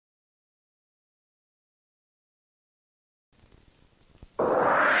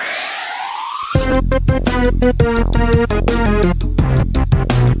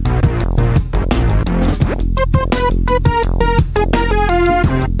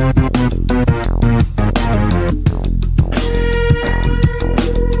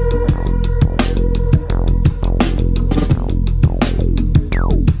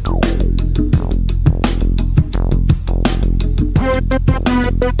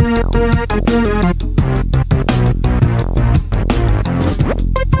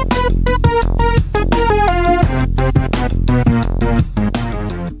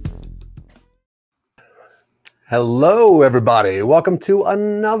Hello, everybody. Welcome to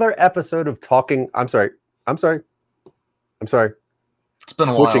another episode of Talking. I'm sorry. It's been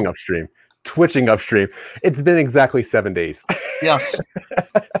a while. Twitching upstream. It's been exactly 7 days. Yes.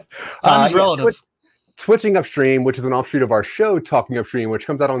 Time is relative. Twitching Upstream, which is an offshoot of our show, Talking Upstream, which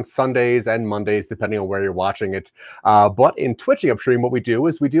comes out on Sundays and Mondays, depending on where you're watching it. But in Twitching Upstream, what we do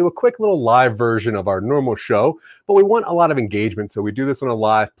is we do a quick little live version of our normal show, but we want a lot of engagement. So we do this on a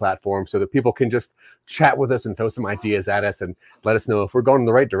live platform so that people can just chat with us and throw some ideas at us and let us know if we're going in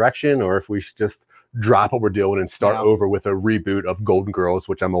the right direction or if we should just drop what we're doing and start over with a reboot of Golden Girls,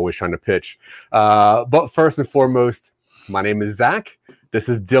 which I'm always trying to pitch. But first and foremost, my name is Zach. This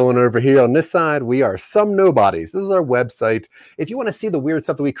is Dylan over here on this side. We are Some Nobodies. This is our website. If you want to see the weird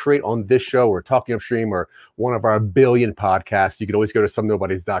stuff that we create on this show or Talking Upstream or one of our billion podcasts, you can always go to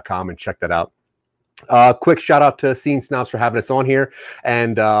somenobodies.com and check that out. Quick shout out to Scene Snobs for having us on here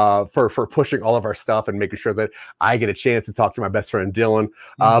and for pushing all of our stuff and making sure that I get a chance to talk to my best friend Dylan.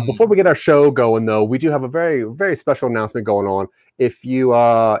 Before we get our show going, though, we do have a very, very special announcement going on. If you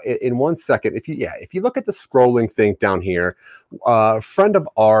in 1 second, if you look at the scrolling thing down here, friend of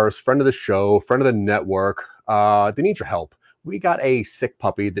ours, friend of the show, friend of the network, they need your help. We got a sick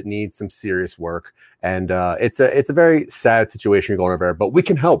puppy that needs some serious work, and it's a very sad situation going over there, but we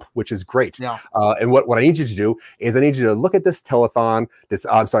can help, which is great. Yeah. And what I need you to do is I need you to look at this telethon,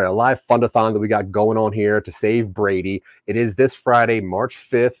 a live fundathon that we got going on here to save Brady. It is this Friday, March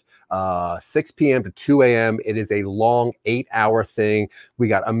 5th. 6 p.m. to 2 a.m. It is a long 8-hour thing. We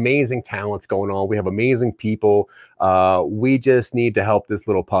got amazing talents going on. We have amazing people. We just need to help this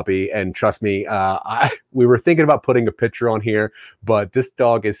little puppy. And trust me, we were thinking about putting a picture on here, but this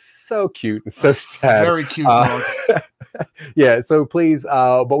dog is so cute and so sad. Very cute dog. Yeah, so please,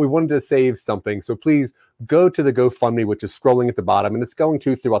 but we wanted to save something. So please go to the GoFundMe, which is scrolling at the bottom, and it's going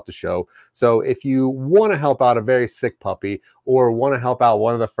to throughout the show. So if you want to help out a very sick puppy or want to help out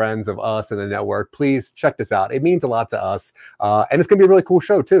one of the friends of us in the network, please check this out. It means a lot to us, and it's going to be a really cool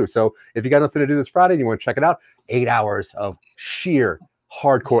show, too. So if you got nothing to do this Friday and you want to check it out, 8 hours of sheer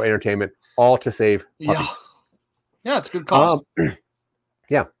hardcore entertainment, all to save puppies. Yeah, it's a good cause.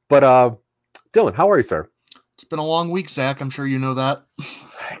 Yeah, but Dylan, how are you, sir? It's been a long week, Zach. I'm sure you know that.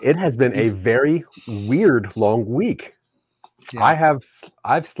 It has been a very weird long week. Yeah.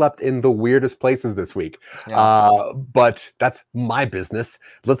 I've slept in the weirdest places this week, but that's my business.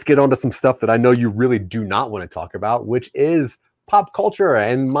 Let's get on to some stuff that I know you really do not want to talk about, which is pop culture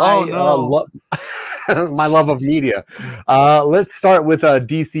and my my love of media. Let's start with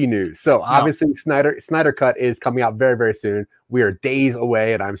DC news. So obviously Snyder Cut is coming out very, very soon. We are days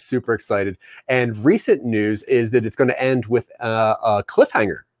away and I'm super excited. And recent news is that it's going to end with a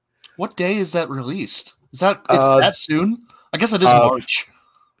cliffhanger. What day is that released? It's that soon? I guess it is March.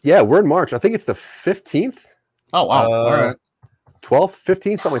 Yeah, we're in March. I think it's the 15th. Oh, wow. All right. 12th,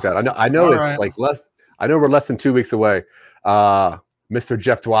 15th, something like that. I know it's like less. I know we're less than 2 weeks away. Mr.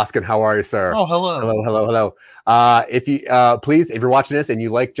 Jeff Dwoskin, how are you, sir? Oh, hello. If you're watching this and you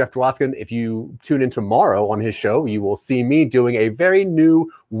like Jeff Dwoskin, if you tune in tomorrow on his show, you will see me doing a very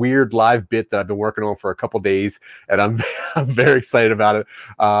new, weird live bit that I've been working on for a couple days, and I'm very excited about it.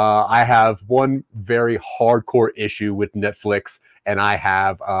 I have one very hardcore issue with Netflix, and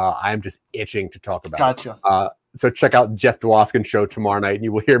I'm just itching to talk about Gotcha. it. So check out Jeff Dwoskin show tomorrow night, and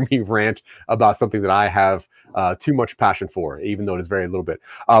you will hear me rant about something that I have too much passion for, even though it is very little bit.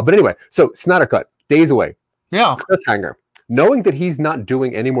 But anyway, so Snyder Cut, days away. Yeah. Cliffhanger. Knowing that he's not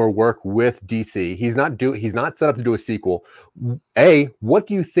doing any more work with DC, he's not set up to do a sequel. What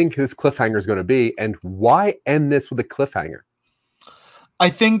do you think his cliffhanger is going to be, and why end this with a cliffhanger? I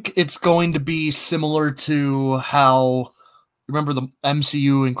think it's going to be similar to how. Remember the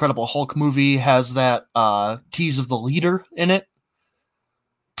MCU Incredible Hulk movie has that tease of the leader in it?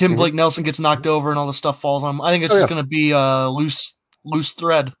 Tim Blake Nelson gets knocked over and all the stuff falls on him. I think it's just going to be a loose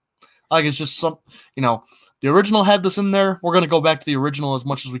thread. I think it's just the original had this in there. We're going to go back to the original as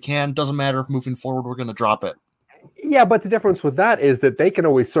much as we can. Doesn't matter if moving forward we're going to drop it. Yeah, but the difference with that is that they can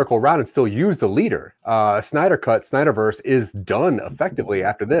always circle around and still use the leader. Snyderverse is done effectively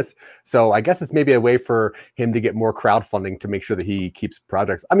after this. So I guess it's maybe a way for him to get more crowdfunding to make sure that he keeps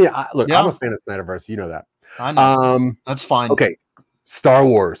projects. I mean, look, I'm a fan of Snyderverse. You know that. I know. That's fine. Okay. Star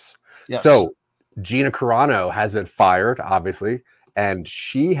Wars. Yes. So Gina Carano has been fired, obviously, and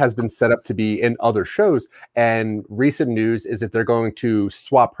she has been set up to be in other shows. And recent news is that they're going to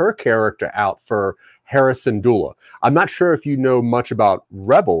swap her character out for Hera Syndulla. I'm not sure if you know much about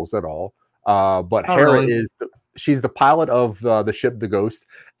Rebels at all, but Hera she's the pilot of the ship The Ghost,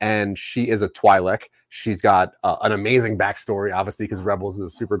 and she is a Twi'lek. She's got an amazing backstory, obviously, because Rebels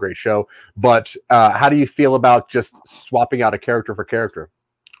is a super great show. But how do you feel about just swapping out a character for character?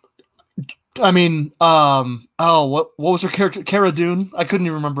 I mean, what was her character? Cara Dune? I couldn't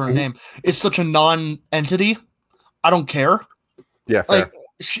even remember her name. It's such a non-entity. I don't care. Yeah, fair.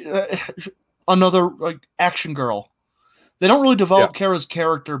 Another action girl. They don't really develop Kara's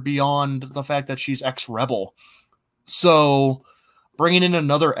character beyond the fact that she's ex-rebel. So bringing in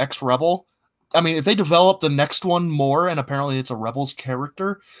another ex-rebel, I mean, if they develop the next one more, and apparently it's a Rebels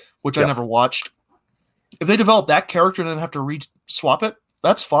character, which I never watched. If they develop that character and then have to re-swap it,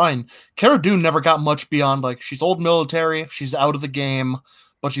 that's fine. Cara Dune never got much beyond she's old military, she's out of the game,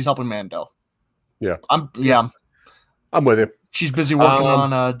 but she's helping Mando. Yeah. I'm with you. She's busy working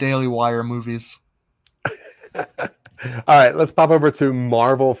on Daily Wire movies. All right, let's pop over to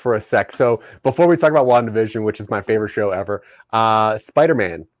Marvel for a sec. So before we talk about WandaVision, which is my favorite show ever,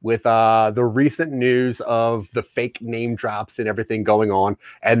 Spider-Man, with the recent news of the fake name drops and everything going on,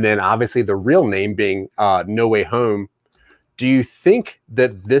 and then obviously the real name being No Way Home. Do you think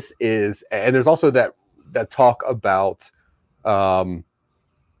that this is, and there's also that talk about him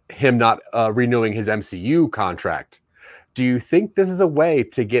not renewing his MCU contract. Do you think this is a way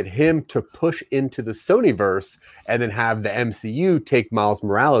to get him to push into the Sonyverse and then have the MCU take Miles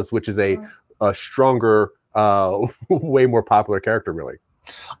Morales, which is a stronger, way more popular character, really?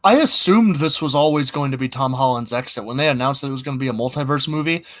 I assumed this was always going to be Tom Holland's exit when they announced that it was going to be a multiverse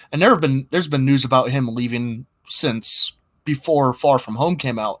movie, and there's been news about him leaving since before Far From Home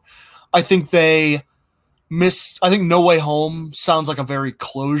came out. I think I think No Way Home sounds like a very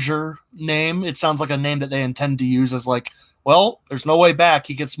closure name. It sounds like a name that they intend to use as there's no way back.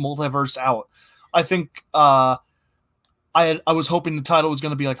 He gets multiversed out. I think I was hoping the title was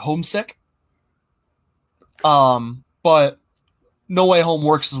going to be Homesick. But No Way Home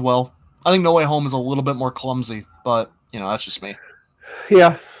works as well. I think No Way Home is a little bit more clumsy, but that's just me.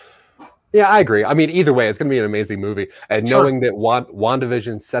 Yeah. Yeah, I agree. I mean, either way, it's going to be an amazing movie. And knowing that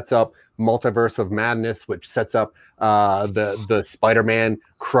WandaVision sets up Multiverse of Madness, which sets up the Spider-Man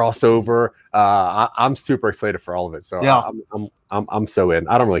crossover, I'm super excited for all of it. So yeah. I'm so in.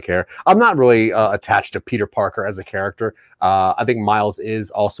 I don't really care. I'm not really attached to Peter Parker as a character. I think Miles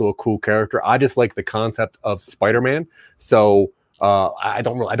is also a cool character. I just like the concept of Spider-Man. So I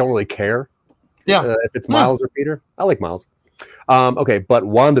don't really care. Yeah, if it's Miles or Peter. I like Miles. Okay, but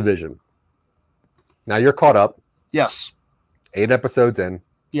WandaVision. Now you're caught up. Yes. 8 episodes in.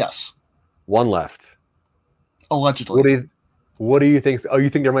 Yes. 1 left. Allegedly. What do you think? Oh, you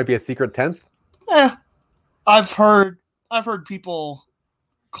think there might be a secret 10th? I've heard people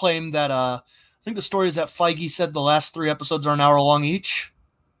claim that I think the story is that Feige said the last 3 episodes are an hour long each.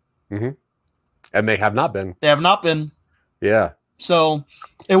 Mm-hmm. And they have not been. They have not been. Yeah. So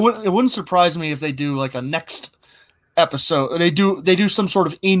it wouldn't surprise me if they do a next episode. They do some sort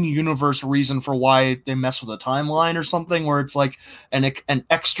of in-universe reason for why they mess with a timeline or something, where it's an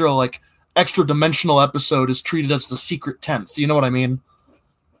extra dimensional episode is treated as the secret 10th. You know what I mean?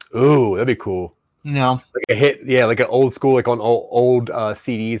 Ooh, that'd be cool. Yeah, like a hit. Yeah, like an old school, on old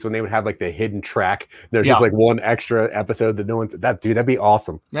CDs when they would have the hidden track. There's just one extra episode that no one's that'd be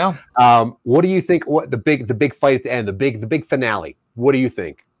awesome. Yeah. What do you think? What the big fight at the end, the big finale? What do you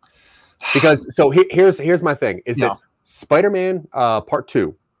think? Because here's my thing is that Spider-Man Part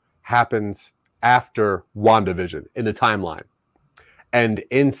 2 happens after WandaVision in the timeline. And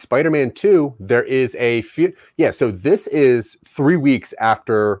in Spider-Man 2, there is so this is 3 weeks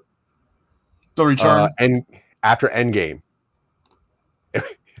after the return and after Endgame.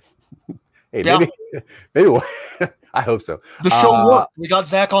 Maybe I hope so. The show worked. We got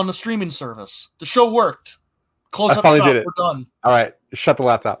Zach on the streaming service. The show worked. Close up shop. We're done. All right, shut the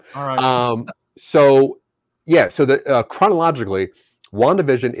laptop. All right. So the chronologically,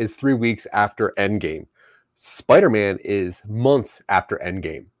 WandaVision is 3 weeks after Endgame. Spider-Man is months after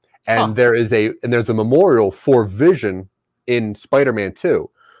Endgame, and there's a memorial for Vision in Spider-Man 2.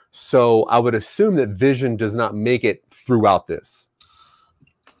 So I would assume that Vision does not make it throughout this.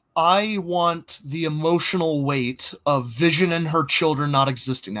 I want the emotional weight of Vision and her children not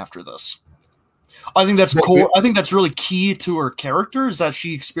existing after this. I think that's core. I think that's really key to her character, is that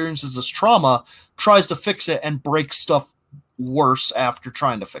she experiences this trauma, tries to fix it, and breaks stuff worse after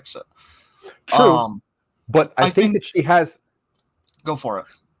trying to fix it. True. But I think that she has... Go for it.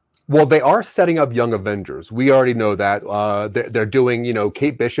 Well, they are setting up Young Avengers. We already know that. They're doing,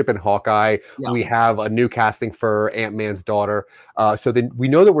 Kate Bishop and Hawkeye. Yeah. We have a new casting for Ant-Man's daughter. So then we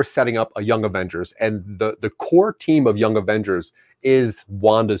know that we're setting up a Young Avengers. And the core team of Young Avengers is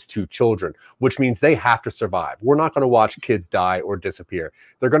Wanda's 2 children, which means they have to survive. We're not going to watch kids die or disappear.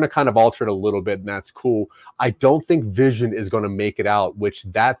 They're going to kind of alter it a little bit, and that's cool. I don't think Vision is going to make it out, which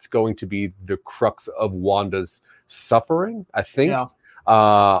that's going to be the crux of Wanda's suffering, I think. Yeah.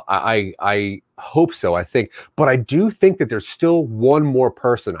 I hope so, I think. But I do think that there's still one more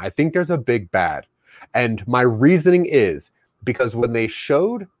person. I think there's a big bad. And my reasoning is because when they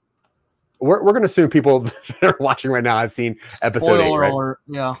showed... We're going to assume people that are watching right now have seen episode 8, right? Alert.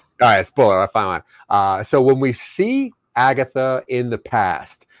 Yeah. All right, spoiler. Fine. So when we see Agatha in the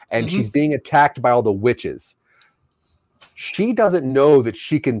past and she's being attacked by all the witches, she doesn't know that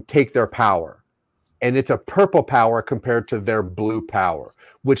she can take their power. And it's a purple power compared to their blue power,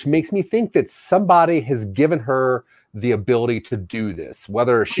 which makes me think that somebody has given her the ability to do this,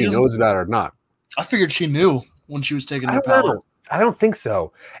 whether she knows about it or not. I figured she knew when she was taking the power. I don't think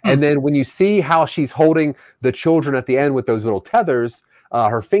so. And then when you see how she's holding the children at the end with those little tethers,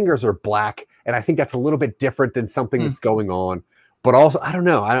 her fingers are black. And I think that's a little bit different than something that's going on. But also, I don't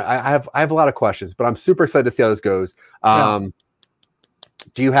know. I have a lot of questions, but I'm super excited to see how this goes.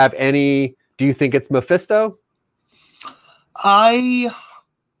 Do you have any... Do you think it's Mephisto? I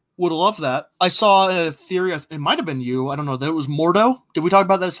would love that. I saw a theory. It might have been you. I don't know. That it was Mordo. Did we talk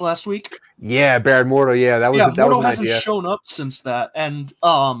about this last week? Yeah, Baron Mordo. Yeah, Mordo hasn't shown up since that. And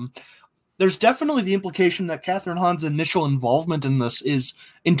there's definitely the implication that Catherine Hahn's initial involvement in this is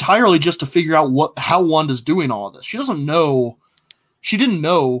entirely just to figure out how Wanda's doing all of this. She doesn't know. She didn't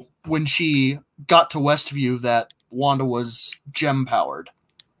know when she got to Westview that Wanda was gem powered.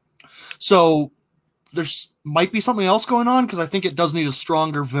 So there's might be something else going on, because I think it does need a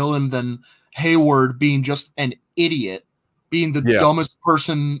stronger villain than Hayward being just an idiot, being the dumbest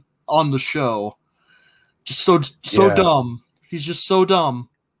person on the show. Just so dumb. He's just so dumb.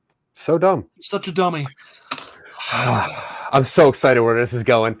 So dumb. Such a dummy. I'm so excited where this is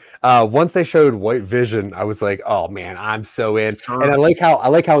going. Once they showed White Vision, I was like, "Oh man, I'm so in." Sure. And I like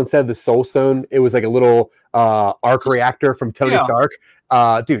how instead of the Soul Stone, it was like a little arc reactor from Tony Stark.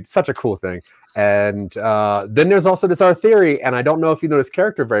 Dude, such a cool thing. And then there's also this other theory, and I don't know if you know this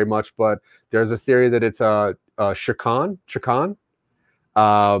character very much, but there's a theory that it's Shakan,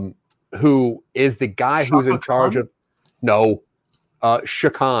 who is the guy who's in charge of... No,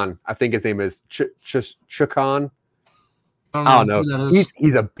 Shakan, I think his name is Shakan. I don't know.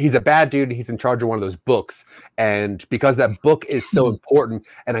 He's a bad dude. He's in charge of one of those books, and because that book is so important,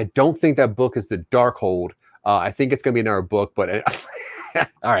 and I don't think that book is the Darkhold. I think it's going to be another book, but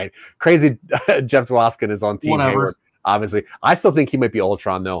all right. Crazy Jeff Dwoskin is on Team Hayward, obviously. I still think he might be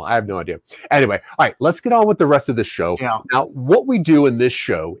Ultron, though. I have no idea. Anyway, all right, let's get on with the rest of the show. Yeah. Now, what we do in this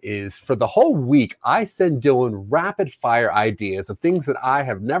show is for the whole week, I send Dylan rapid fire ideas of things that I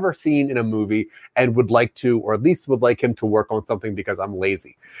have never seen in a movie and would like to, or at least would like him to work on something because I'm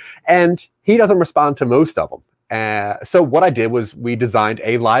lazy. And he doesn't respond to most of them. So what I did was we designed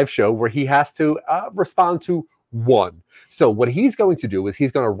a live show where he has to respond to one. So what he's going to do is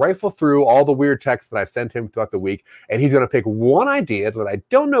he's going to rifle through all the weird texts that I sent him throughout the week, and he's going to pick one idea that I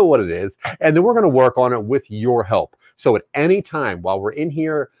don't know what it is, and then we're going to work on it with your help. So at any time while we're in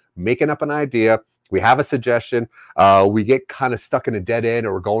here making up an idea, we have a suggestion, we get kind of stuck in a dead end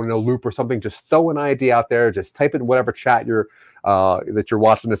or we're going in a loop or something, just throw an idea out there, just type it in whatever chat that you're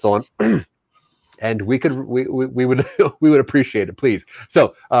watching this on. And we would appreciate it, please.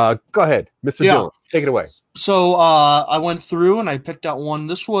 So go ahead, Mr. Dillon, take it away. So I went through and I picked out one.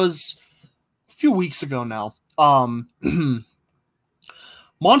 This was a few weeks ago now.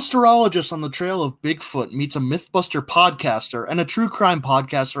 Monsterologist on the trail of Bigfoot meets a Mythbuster podcaster and a true crime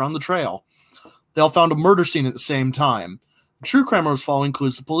podcaster on the trail. They all found a murder scene at the same time. The true crime was following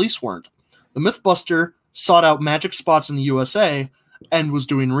clues the police weren't. The Mythbuster sought out magic spots in the USA and was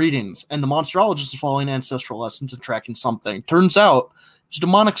doing readings, and the monsterologist is following ancestral lessons and tracking something. Turns out it's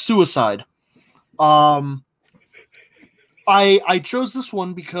demonic suicide. I chose this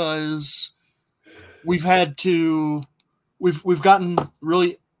one because we've gotten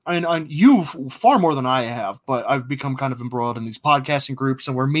really, you far more than I have, but I've become kind of embroiled in these podcasting groups,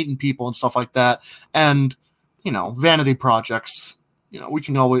 and we're meeting people and stuff like that, and vanity projects. we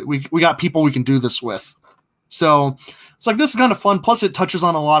can always we got people we can do this with. So it's like, this is kind of fun. Plus, it touches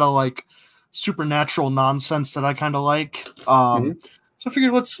on a lot of like supernatural nonsense that I kind of like. So I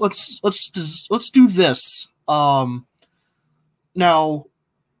figured let's do this. Now,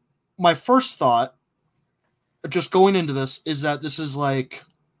 my first thought, just going into this, is that this is like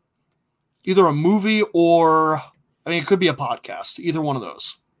either a movie or, it could be a podcast. Either one of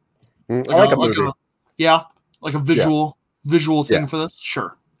those. I like a movie. Like a visual thing for this.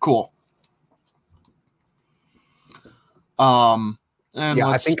 Sure, cool. And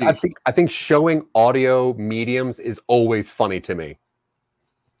I think showing audio mediums is always funny to me.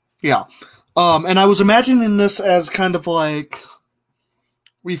 Yeah. And I was imagining this as kind of like,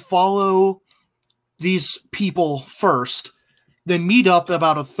 we follow these people first, then meet up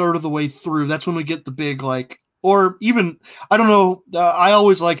about a third of the way through. That's when we get the big, like, or even, I don't know, I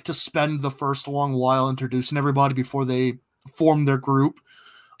always like to spend the first long while introducing everybody before they form their group.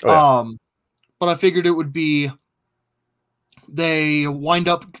 But I figured it would be, they wind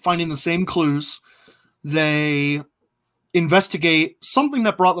up finding the same clues. They investigate something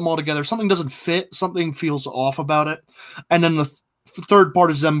that brought them all together. Something doesn't fit. Something feels off about it. And then the third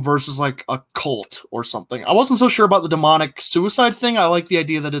part is them versus like a cult or something. I wasn't so sure about the demonic suicide thing. I like the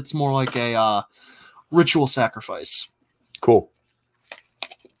idea that it's more like a ritual sacrifice. Cool.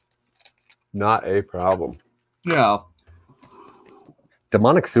 Not a problem. Yeah.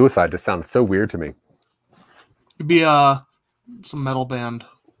 Demonic suicide just sounds so weird to me. It'd be some metal band.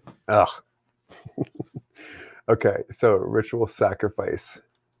 Ugh. Okay, so ritual sacrifice.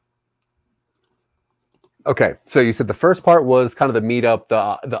 Okay, so you said the first part was kind of the meetup,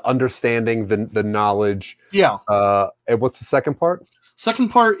 the understanding, the knowledge. Yeah. And what's the second part? Second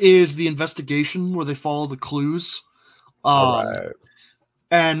part is the investigation, where they follow the clues. All right.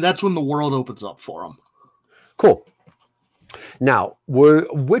 And that's when the world opens up for them. Cool. Now,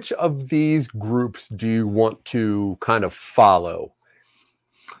 which of these groups do you want to kind of follow?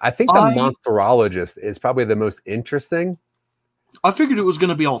 I think the Monsterologist is probably the most interesting. I figured it was going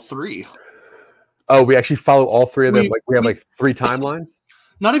to be all three. Oh, we actually follow all three of them. We have like three timelines.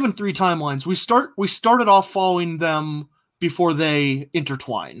 Not even three timelines. We started off following them before they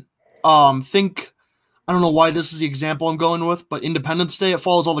intertwine. I don't know why this is the example I'm going with, but Independence Day, it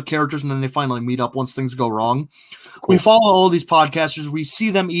follows all the characters and then they finally meet up once things go wrong. Cool. We follow all these podcasters. We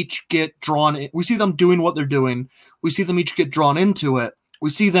see them each get drawn in. We see them doing what they're doing. We see them each get drawn into it. We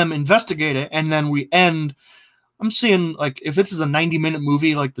see them investigate it, and then we end. I'm seeing, like, if this is a 90-minute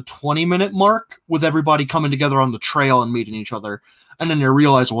movie, like the 20-minute mark, with everybody coming together on the trail and meeting each other, and then they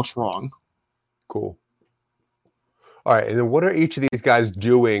realize what's wrong. Cool. All right, and then what are each of these guys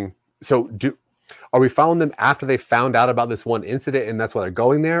doing? So, are we following them after they found out about this one incident, and that's why they're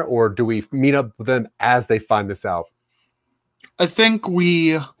going there, or do we meet up with them as they find this out? I think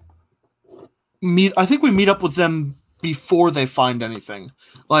we meet up with them before they find anything.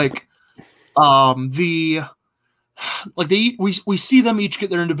 Like, we see them each get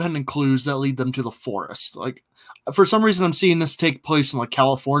their independent clues that lead them to the forest. Like, for some reason, I'm seeing this take place in like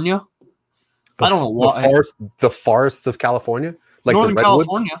California. I don't know why. The forests of California, like Northern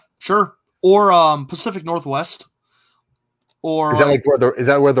California, sure, or Pacific Northwest, or is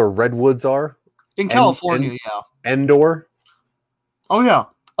that where the redwoods are in California? Yeah, Endor. Oh yeah,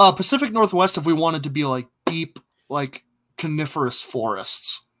 Pacific Northwest. If we wanted to be like deep, like coniferous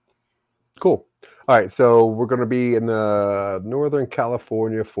forests. Cool. All right, so we're going to be in the Northern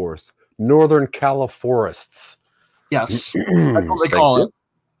California forest. Northern Califorests. Yes, that's what they call it.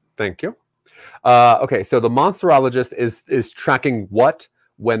 Thank you. Okay, so the Monsterologist is tracking what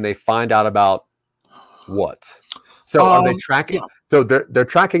when they find out about what? So are they tracking? Yeah. So they're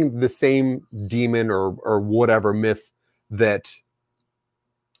tracking the same demon or whatever myth that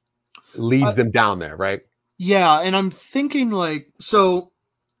leads them down there, right? Yeah, and I'm thinking like, so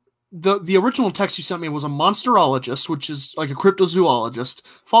the original text you sent me was a monsterologist, which is like a cryptozoologist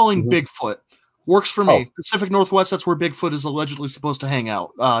following Bigfoot. Works for me. Pacific Northwest, that's where Bigfoot is allegedly supposed to hang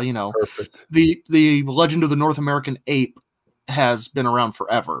out. Perfect. The legend of the North American ape has been around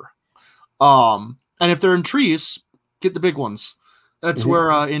forever. And if they're in trees, get the big ones. That's where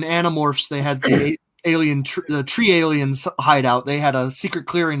in Animorphs they had the the tree aliens hideout. They had a secret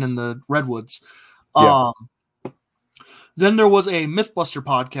clearing in the redwoods. Then there was a Mythbuster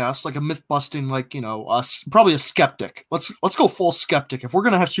podcast, like a myth busting, like, probably a skeptic. Let's go full skeptic. If we're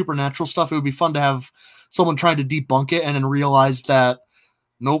gonna have supernatural stuff, it would be fun to have someone trying to debunk it and then realize that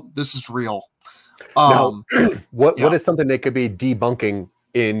nope, this is real. Now, what is something they could be debunking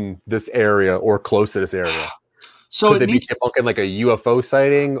in this area or close to this area? So could they be debunking like a UFO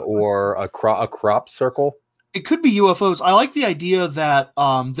sighting or a crop circle? It could be UFOs. I like the idea that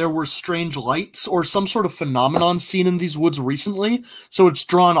there were strange lights or some sort of phenomenon seen in these woods recently. So it's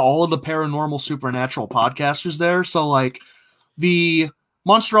drawn all of the paranormal supernatural podcasters there. So like the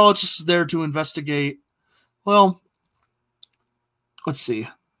monsterologist is there to investigate. Well, let's see.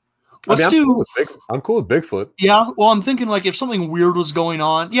 Let's I'm cool with Bigfoot. Yeah, well, I'm thinking like if something weird was going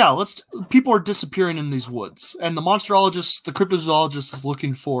on, yeah, people are disappearing in these woods, and the monsterologist, the cryptozoologist is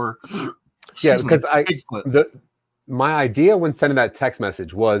looking for. Yeah, because my idea when sending that text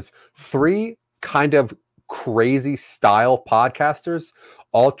message was 3 kind of crazy style podcasters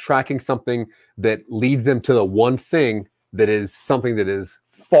all tracking something that leads them to the one thing that is something that is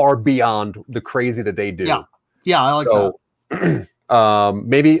far beyond the crazy that they do. Yeah, I like that.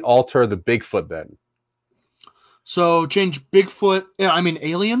 Maybe alter the Bigfoot then. So change Bigfoot. Yeah, I mean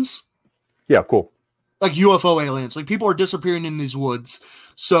aliens. Yeah, cool. Like UFO aliens. Like people are disappearing in these woods.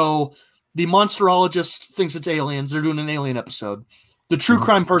 So the monsterologist thinks it's aliens. They're doing an alien episode. The true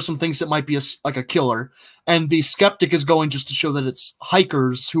crime person thinks it might be like a killer, and the skeptic is going just to show that it's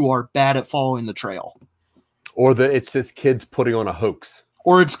hikers who are bad at following the trail, or that it's just kids putting on a hoax,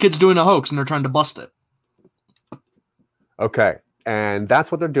 or it's kids doing a hoax and they're trying to bust it. Okay. And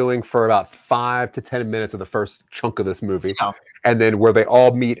that's what they're doing for about 5 to 10 minutes of the first chunk of this movie. Yeah. And then where they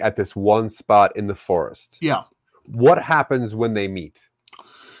all meet at this one spot in the forest. Yeah. What happens when they meet?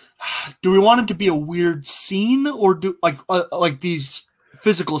 Do we want it to be a weird scene or do like these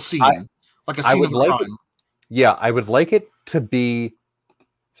physical scene? Like a scene of a crime? Yeah, I would like it to be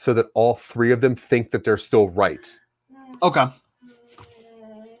so that all 3 of them think that they're still right. Okay.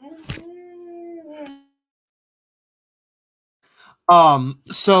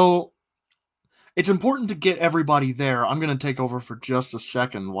 So it's important to get everybody there. I'm going to take over for just a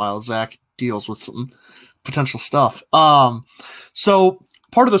second while Zach deals with some potential stuff. So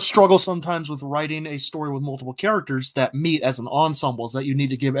part of the struggle sometimes with writing a story with multiple characters that meet as an ensemble is that you need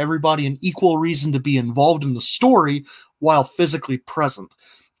to give everybody an equal reason to be involved in the story while physically present.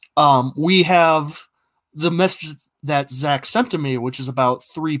 We have the message that Zach sent to me, which is about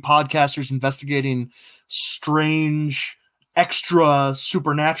 3 podcasters investigating strange extra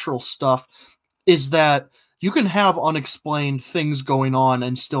supernatural stuff, is that you can have unexplained things going on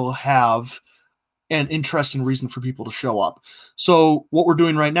and still have an interesting reason for people to show up. So what we're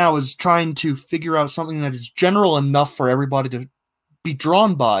doing right now is trying to figure out something that is general enough for everybody to be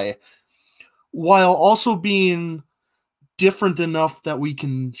drawn by, while also being different enough that we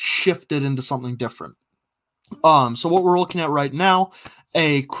can shift it into something different. So what we're looking at right now,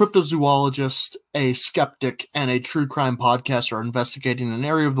 a cryptozoologist, a skeptic, and a true crime podcaster are investigating an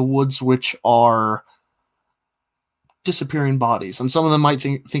area of the woods which are disappearing bodies. And some of them might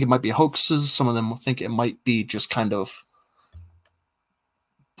think it might be hoaxes. Some of them think it might be just kind of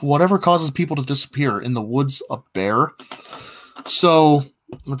whatever causes people to disappear. In the woods, a bear. So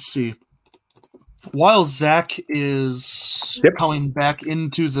let's see. While Zach is coming back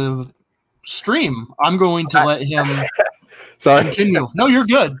into the stream, I'm going to let him continue. No, you're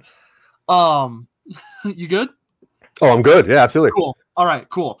good. You good? Oh, I'm good. Yeah, absolutely. Cool. All right,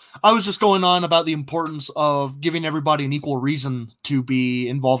 cool. I was just going on about the importance of giving everybody an equal reason to be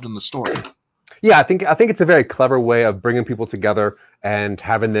involved in the story. Yeah, I think it's a very clever way of bringing people together and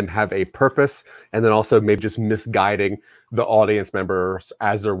having them have a purpose, and then also maybe just misguiding the audience members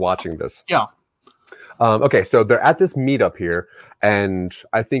as they're watching this. Yeah. Okay, so they're at this meetup here, and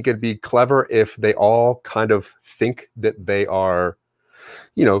I think it'd be clever if they all kind of think that they are,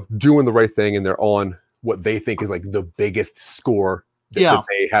 doing the right thing, and they're on what they think is like the biggest score that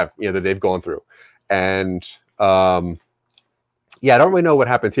they have, that they've gone through. And I don't really know what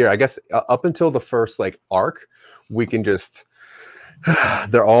happens here. I guess up until the first arc, we can just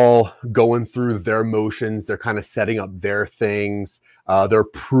they're all going through their motions. They're kind of setting up their things. They're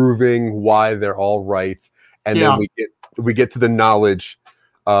proving why they're all right, and then we get to the knowledge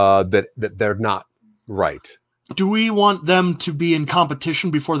that they're not right. Do we want them to be in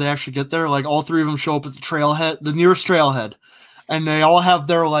competition before they actually get there? Like all 3 of them show up at the trailhead, the nearest trailhead, and they all have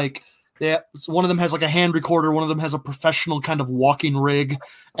their one of them has a hand recorder, one of them has a professional kind of walking rig,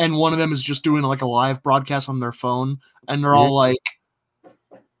 and one of them is just doing a live broadcast on their phone, and they're all like,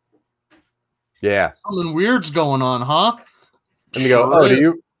 yeah, something weird's going on, huh? And they go,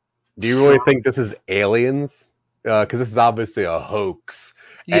 do you really think this is aliens? Because this is obviously a hoax.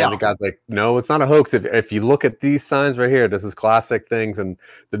 And the guy's like, no, it's not a hoax. If you look at these signs right here, this is classic things. And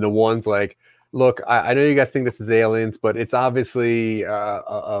then the one's like, look, I know you guys think this is aliens, but it's obviously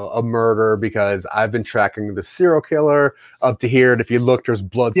a murder because I've been tracking the serial killer up to here, and if you look, there's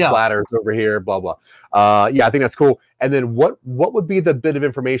blood splatters over here, blah blah. Yeah, I think that's cool. And then what would be the bit of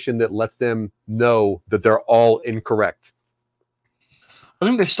information that lets them know that they're all incorrect? I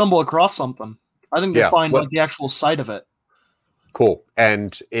think they stumble across something. I think they find like the actual site of it. Cool.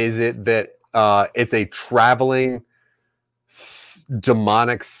 And is it that it's a traveling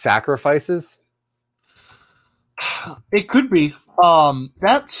demonic sacrifices? It could be.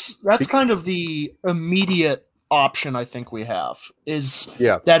 That's kind of the immediate option I think we have is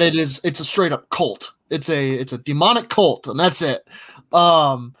that it's a straight up cult. It's a demonic cult, and that's it.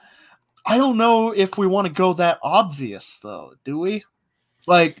 I don't know if we want to go that obvious though, do we?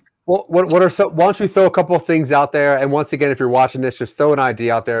 Like, well, why don't you throw a couple of things out there? And once again, if you're watching this, just throw an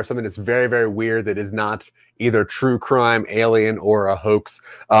idea out there, something that's very, very weird that is not either true crime, alien, or a hoax.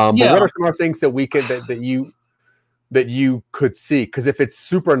 But what are some other things that we could that you could see? Because if it's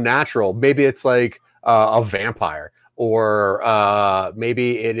supernatural, maybe it's like a vampire, or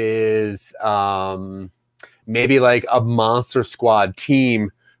maybe it is maybe like a Monster Squad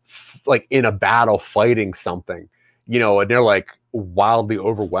team, like in a battle fighting something, and they're like wildly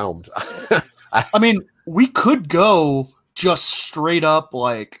overwhelmed. I mean, we could go just straight up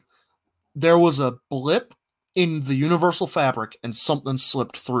like there was a blip in the universal fabric and something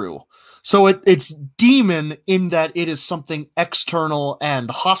slipped through. So it's demon in that it is something external and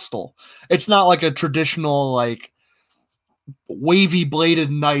hostile. It's not like a traditional like wavy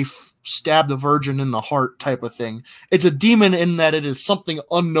bladed knife stab the virgin in the heart type of thing. It's a demon in that it is something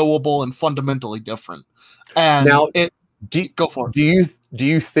unknowable and fundamentally different. And now, go for it. Do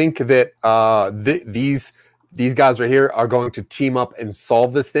you think that these guys right here are going to team up and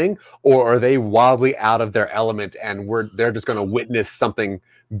solve this thing, or are they wildly out of their element and they're just going to witness something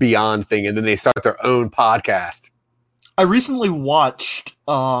beyond thing and then they start their own podcast? I recently watched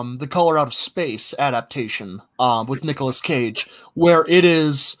the Color Out of Space adaptation with Nicolas Cage, where it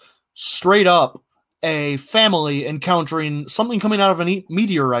is straight up a family encountering something coming out of a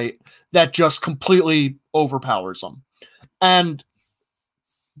meteorite that just completely overpowers them. And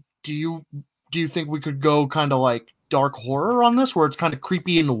do you think we could go kind of like dark horror on this, where it's kind of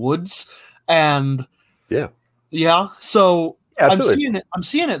creepy in the woods? And so absolutely. I'm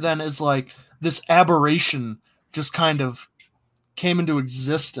seeing it then as like this aberration just kind of came into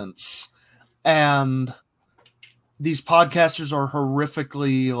existence, and these podcasters are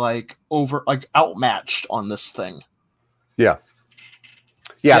horrifically like outmatched on this thing. Yeah,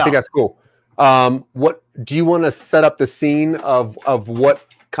 I think that's cool. What do you want to set up the scene of what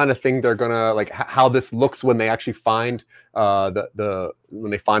kind of thing they're gonna like, how this looks when they actually find when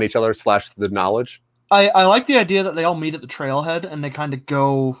they find each other / the knowledge? I like the idea that they all meet at the trailhead and they kind of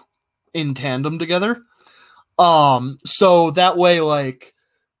go in tandem together. So that way, like,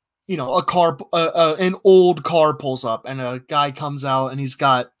 a car, an old car pulls up and a guy comes out and he's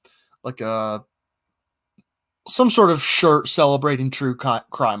got like some sort of shirt celebrating true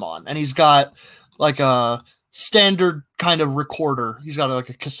crime on, and he's got like a standard kind of recorder. He's got like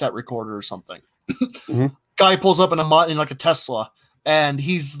a cassette recorder or something. Mm-hmm. Guy pulls up in like a Tesla, and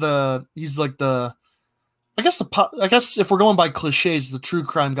he's like the I guess if we're going by cliches, the true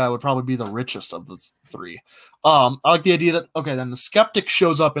crime guy would probably be the richest of the three. I like the idea that then the skeptic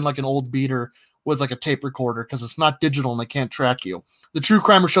shows up in like an old beater with like a tape recorder because it's not digital and they can't track you. The true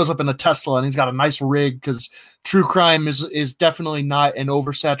crimer shows up in a Tesla and he's got a nice rig because true crime is definitely not an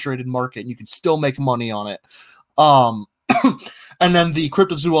oversaturated market and you can still make money on it. And then the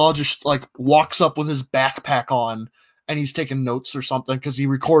cryptozoologist like walks up with his backpack on and he's taking notes or something because he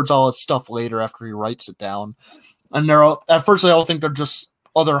records all his stuff later after he writes it down. And at first they all think they're just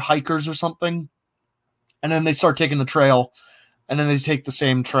other hikers or something. And then they start taking the trail, and then they take the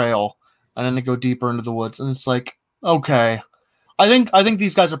same trail, and then they go deeper into the woods. And it's like, okay, I think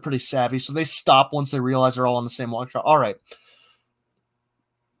these guys are pretty savvy. So they stop once they realize they're all on the same log trail. All right,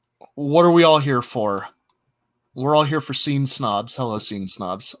 what are we all here for? We're all here for scene snobs. Hello, scene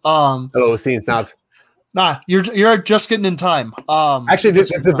snobs. Hello, scene snobs. Nah, you're just getting in time. Actually,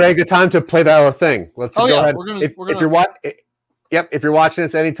 this is a very good time to play that other thing. Let's go ahead. If you're watching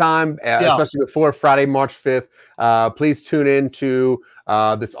this anytime, especially before Friday, March 5th, please tune in to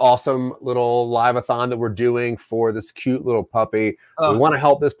this awesome little live-a-thon that we're doing for this cute little puppy. We want to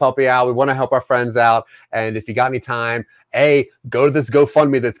help this puppy out. We want to help our friends out. And if you got any time, go to this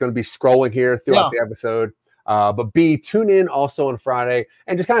GoFundMe that's going to be scrolling here throughout the episode. But B, tune in also on Friday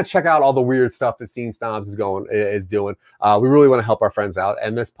and just kind of check out all the weird stuff that Scene Snobs is doing. We really want to help our friends out,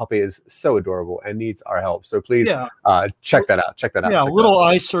 and this puppy is so adorable and needs our help. So please check that out. Check that out. Yeah, check little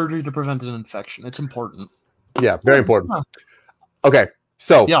eye surgery to prevent an infection. It's important. Yeah, very important. Okay,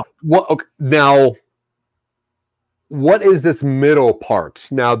 so now what is this middle part?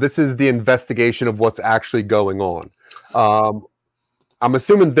 Now, this is the investigation of what's actually going on. I'm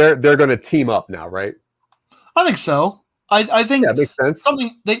assuming they're going to team up now, right? I think so. I think that makes sense.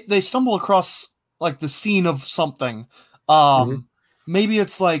 Something they stumble across like the scene of something. Maybe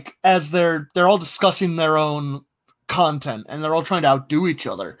it's like as they're all discussing their own content and they're all trying to outdo each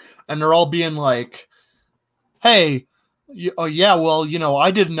other and they're all being like, "Hey,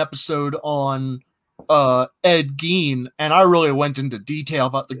 I did an episode on Ed Gein, and I really went into detail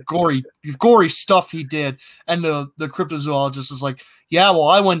about the gory stuff he did." And the cryptozoologist is like, "Yeah, well,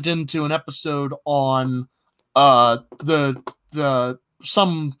 I went into an episode on the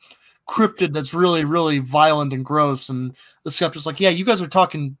some cryptid that's really, really violent and gross." And the skeptic's like, "Yeah, you guys are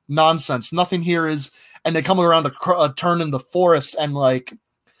talking nonsense. Nothing here is." And they come around a turn in the forest, and like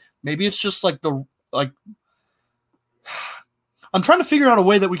maybe it's just like I'm trying to figure out a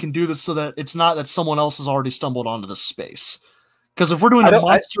way that we can do this so that it's not that someone else has already stumbled onto this space. Because if we're doing a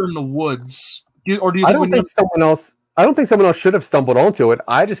monster in the woods, do you think I don't think someone else should have stumbled onto it.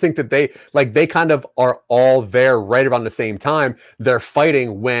 I just think that they kind of are all there right around the same time. They're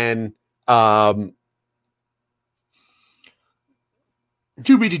fighting when to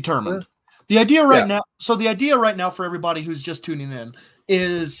be determined. The idea right now. So the idea right now for everybody who's just tuning in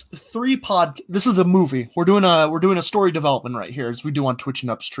is this is a movie. We're doing a story development right here, as we do on Twitch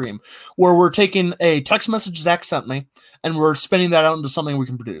and Upstream, where we're taking a text message Zach sent me and we're spinning that out into something we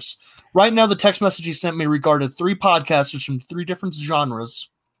can produce. Right now, the text message he sent me regarded 3 podcasters from 3 different genres: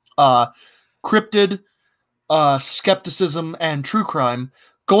 cryptid, skepticism, and true crime,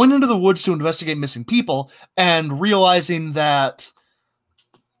 going into the woods to investigate missing people and realizing that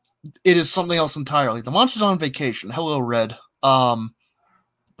it is something else entirely. The monster's on vacation. Hello, Red.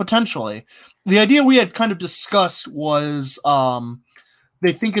 Potentially. The idea we had kind of discussed was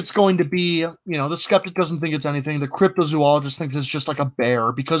they think it's going to be, the skeptic doesn't think it's anything. The cryptozoologist thinks it's just like a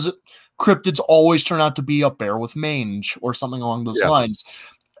bear because cryptids always turn out to be a bear with mange or something along those lines.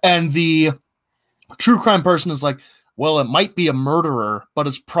 And the true crime person is like, well, it might be a murderer, but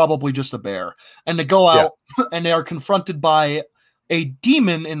it's probably just a bear. And they go out and they are confronted by a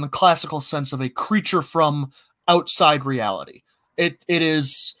demon in the classical sense of a creature from outside reality. It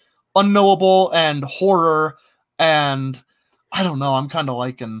is unknowable and horror, and I don't know. I'm kind of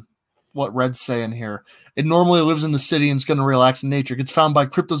liking what Red's saying here. It normally lives in the city and is going to relax in nature. It gets found by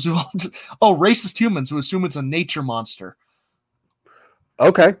cryptozoologists. Oh, racist humans who assume it's a nature monster.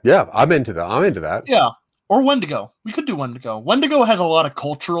 Okay, yeah, I'm into that. Yeah, or Wendigo. We could do Wendigo. Wendigo has a lot of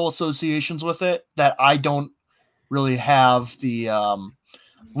cultural associations with it that I don't really have the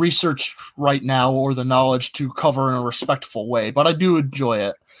research right now or the knowledge to cover in a respectful way, but I do enjoy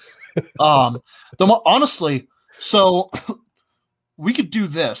it. Honestly, so we could do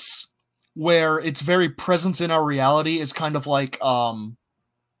this where its very presence in our reality is kind of like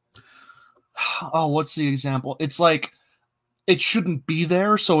what's the example? It's like it shouldn't be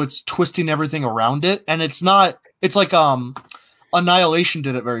there, so it's twisting everything around it, and it's not. It's like Annihilation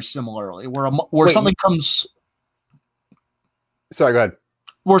did it very similarly, where something comes. Sorry, go ahead.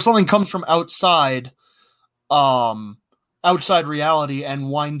 Where something comes from outside reality and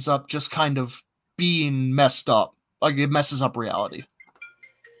winds up just kind of being messed up. Like it messes up reality.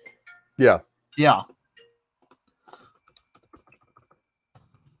 Yeah. Yeah.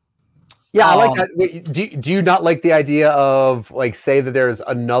 Yeah, I like that. Wait, do you not like the idea of, like, say that there's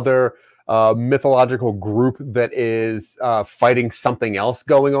another mythological group that is fighting something else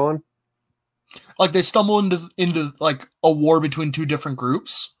going on? Like they stumble into like a war between 2 different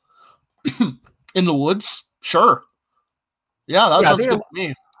groups in the woods. Sure. Yeah, that sounds good to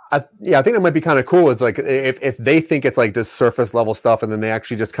me. I think that might be kind of cool. Is like if they think it's like this surface level stuff, and then they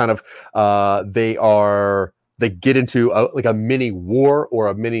actually just kind of they get into like a mini war or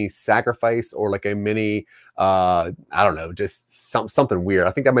a mini sacrifice or like a mini I don't know, just something weird.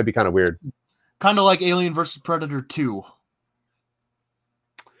 I think that might be kind of weird. Kind of like Alien versus Predator 2.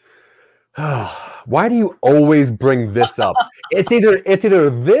 Why do you always bring this up? It's either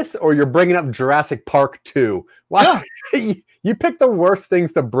this or you're bringing up Jurassic Park 2. Why? Yeah. You pick the worst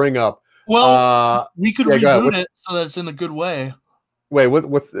things to bring up. Well, we could reboot it so that it's in a good way. Wait,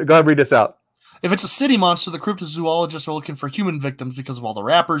 what's? Go ahead, read this out. If it's a city monster, the cryptozoologists are looking for human victims because of all the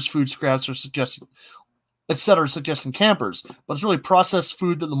wrappers, food scraps, or suggesting campers. But it's really processed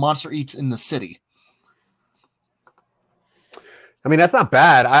food that the monster eats in the city. I mean, that's not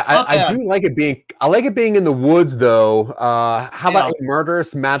bad. I bad. do like it being. I like it being in the woods, though. How about a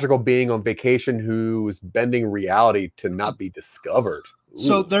murderous magical being on vacation who's bending reality to not be discovered? Ooh.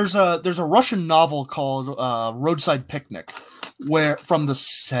 So there's a Russian novel called Roadside Picnic, where from the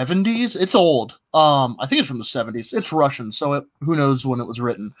 70s. It's old. I think it's from the 70s. It's Russian, so who knows when it was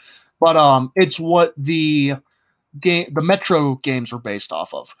written. But it's what the Metro games were based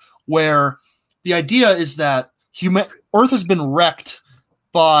off of, where the idea is that Earth has been wrecked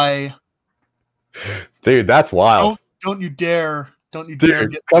by. Dude, that's wild. Don't you dare Dude,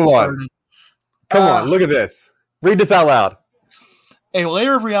 get come started. on. Come on, look at this. Read this out loud. A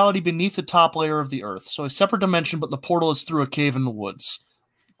layer of reality beneath the top layer of the Earth. So a separate dimension, but the portal is through a cave in the woods.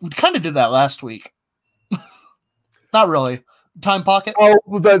 We kind of did that last week. Not really. Time pocket? Oh,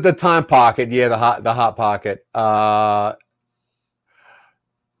 the time pocket. Yeah, the hot pocket.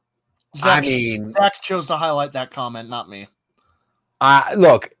 Zach chose to highlight that comment, not me.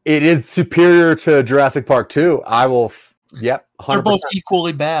 Look, it is superior to Jurassic Park 2. I will. Yep, 100%. They're both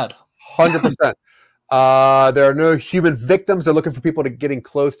equally bad. 100%. There are no human victims. They're looking for people to getting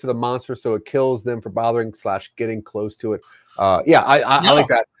close to the monster, so it kills them for bothering / getting close to it. I like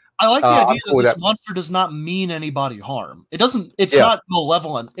that. I like the idea that this monster does not mean anybody harm. It doesn't. It's not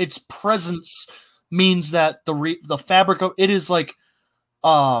malevolent. Its presence means that the fabric of it is like,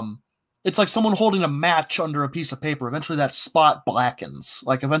 it's like someone holding a match under a piece of paper. Eventually, that spot blackens.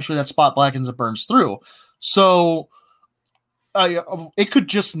 It burns through. So, it could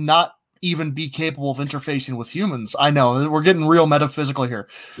just not even be capable of interfacing with humans. I know we're getting real metaphysical here.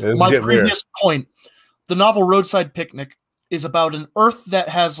 My previous point, the novel Roadside Picnic is about an Earth that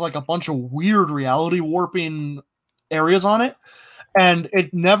has like a bunch of weird reality warping areas on it, and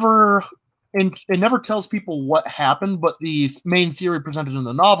it never tells people what happened. But the main theory presented in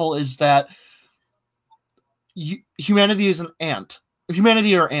the novel is that humanity is an ant.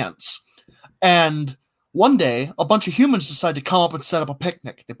 Humanity are ants, and one day, a bunch of humans decide to come up and set up a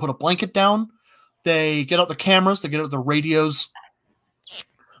picnic. They put a blanket down. They get out the cameras. They get out the radios.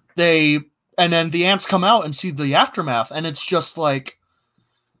 And then the ants come out and see the aftermath, and it's just like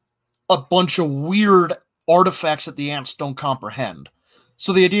a bunch of weird artifacts that the ants don't comprehend.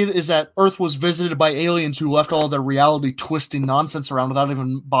 So the idea is that Earth was visited by aliens who left all their reality twisting nonsense around without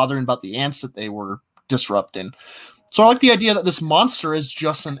even bothering about the ants that they were disrupting. So I like the idea that this monster is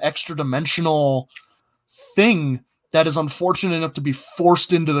just an extra dimensional thing that is unfortunate enough to be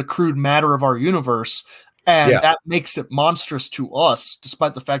forced into the crude matter of our universe, and that makes it monstrous to us,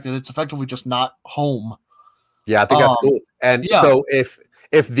 despite the fact that it's effectively just not home. Yeah, I think that's cool. And so if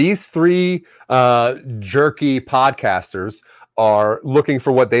these three jerky podcasters are looking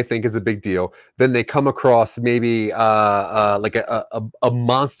for what they think is a big deal, then they come across maybe like a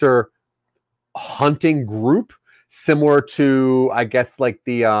monster hunting group similar to, I guess, like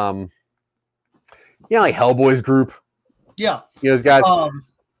the like Hellboy's group. Yeah. Those guys.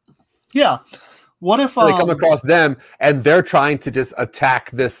 What if they come across them and they're trying to just attack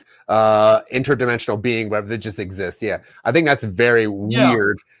this interdimensional being that just exists? Yeah. I think that's very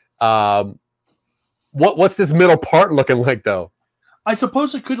weird. What's this middle part looking like, though? I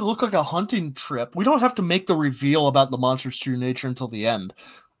suppose it could look like a hunting trip. We don't have to make the reveal about the monster's true nature until the end.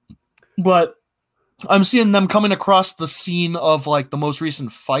 But I'm seeing them coming across the scene of like the most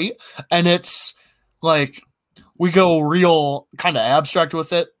recent fight, and it's like we go real kind of abstract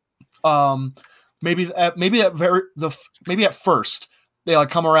with it. Maybe at first they like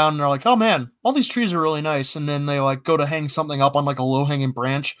come around and they're like, oh man, all these trees are really nice, and then they like go to hang something up on like a low hanging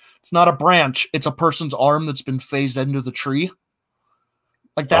branch. It's not a branch; it's a person's arm that's been phased into the tree.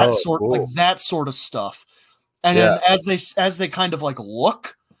 Like that that sort of stuff. And then as they kind of like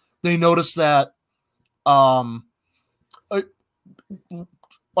look, they notice that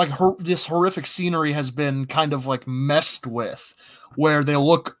this horrific scenery has been kind of like messed with, where they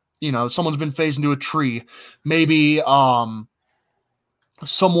look, someone's been phased into a tree. Maybe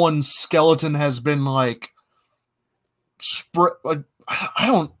someone's skeleton has been like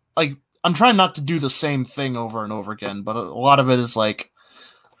I'm trying not to do the same thing over and over again, but a lot of it is like,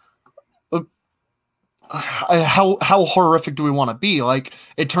 how horrific do we want to be? Like,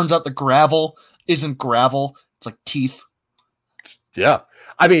 it turns out the gravel isn't gravel; it's like teeth. Yeah,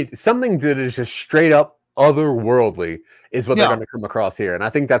 I mean, something that is just straight up otherworldly is what they're going to come across here, and I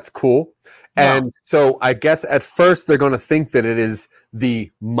think that's cool. And so, I guess at first they're going to think that it is the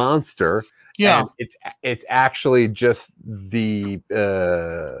monster. Yeah, and it's actually just the.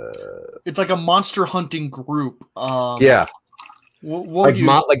 It's like a monster hunting group.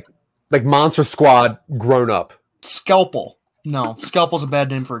 Like Monster Squad grown up. Scalpel. No, Scalpel's a bad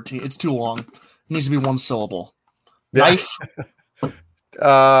name for a team. It's too long. It needs to be one syllable. Yeah. Knife.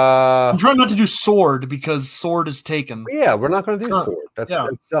 I'm trying not to do Sword because Sword is taken. Yeah, we're not going to do Sword. That's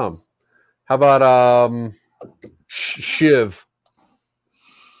dumb. How about Shiv?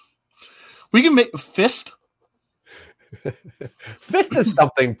 We can make Fist. Fist is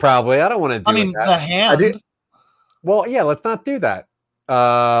something probably. I don't want to do I mean, that. the hand. Well, yeah, let's not do that.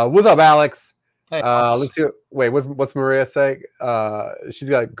 What's up, Alex? Hey, let's see. Wait, what's Maria say? She's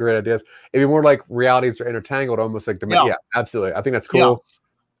got great ideas. It'd be more like realities are intertangled, almost like yeah, absolutely. I think that's cool.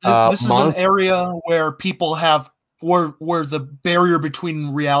 This is an area where people have where the barrier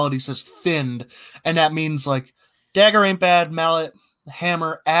between realities is thinned, and that means like dagger ain't bad, mallet,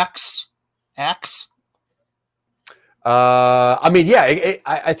 hammer, axe. I mean, yeah,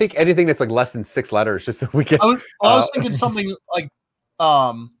 I think anything that's like less than 6 letters, just so we can. I was thinking something like,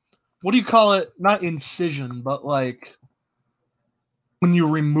 what do you call it? Not incision, but like when you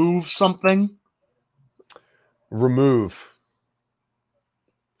remove something. Remove.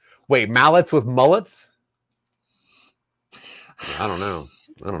 Wait, mallets with mullets? I don't know.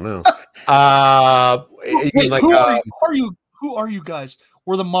 You mean like, who are you guys?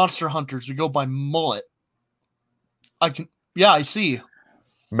 We're the monster hunters. We go by mullet. I see.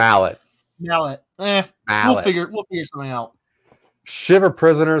 Mallet. Mallet. Mallet. We'll figure something out. Shiver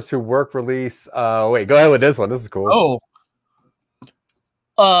prisoners who work release. Wait, go ahead with this one. This is cool.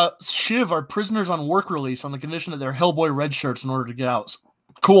 Shiv are prisoners on work release on the condition that they're Hellboy red shirts in order to get out.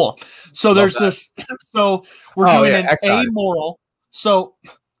 Cool. So there's this. So we're doing an excise. Amoral. So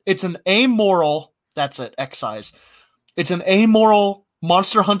it's an amoral. That's it. Excise. It's an amoral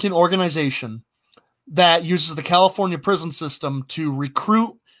monster hunting organization that uses the California prison system to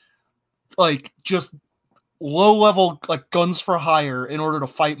recruit like just low level like guns for hire in order to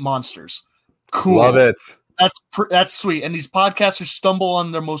fight monsters. Cool. Love it. That's sweet. And these podcasters stumble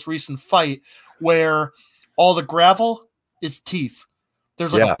on their most recent fight where all the gravel is teeth.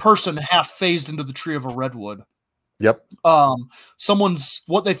 There's like a person half phased into the tree of a redwood. Yep.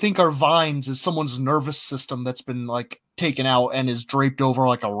 What they think are vines is someone's nervous system that's been like taken out and is draped over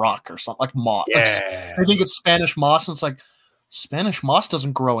like a rock or something, like moss. Yeah. I think it's Spanish moss, and it's like Spanish moss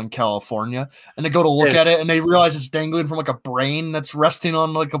doesn't grow in California. And they go to look at it and they realize it's dangling from like a brain that's resting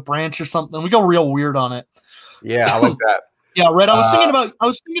on like a branch or something. We go real weird on it. Yeah, I like that. Yeah, Red. I was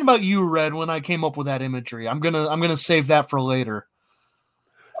thinking about you, Red, when I came up with that imagery. I'm gonna save that for later.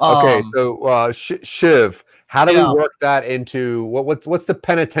 Okay, so Shiv, how do we work that into what's the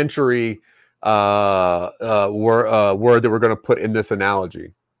penitentiary word that we're going to put in this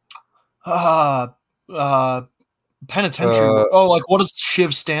analogy? Penitentiary. Like what does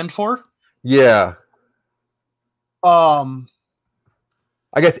Shiv stand for? Yeah. I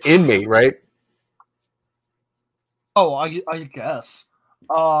guess inmate, right? Oh, I guess.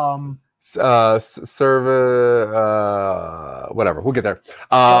 Whatever. We'll get there.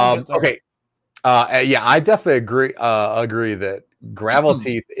 Okay. I definitely agree that gravel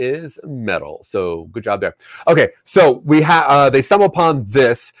teeth is metal. So good job there. Okay, so we have they stumble upon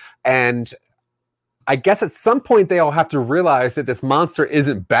this, and I guess at some point they all have to realize that this monster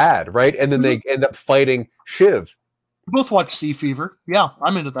isn't bad, right? And then they end up fighting Shiv. We both watch Sea Fever. Yeah,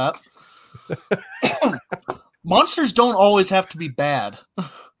 I'm into that. Monsters don't always have to be bad.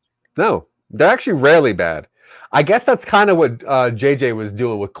 No, they're actually rarely bad. I guess that's kind of what JJ was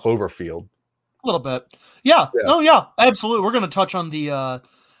doing with Cloverfield. A little bit. Yeah. Oh, yeah, absolutely. We're going to touch on the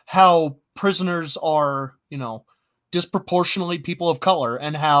how prisoners are, disproportionately people of color,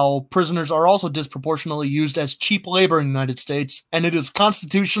 and how prisoners are also disproportionately used as cheap labor in the United States, and it is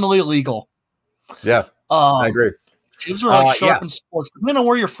constitutionally illegal. Yeah, I agree. Shivs are like sharp and sporks. Depending on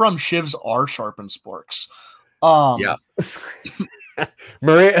where you're from, shivs are sharp and sporks. Yeah.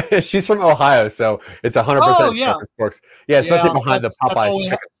 Maria, she's from Ohio, so it's 100% sharp and sporks. Yeah, especially behind the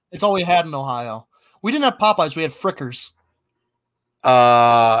Popeyes. It's all we had in Ohio. We didn't have Popeyes. We had Frickers.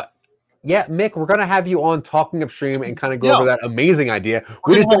 Yeah, Mick, we're gonna have you on Talking Upstream and kind of go over that amazing idea.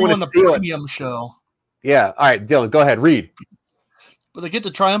 We just don't want to steal premium show. Yeah. All right, Dylan, go ahead. Read. But they get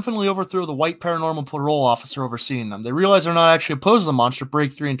to triumphantly overthrow the white paranormal parole officer overseeing them. They realize they're not actually opposed to the monster,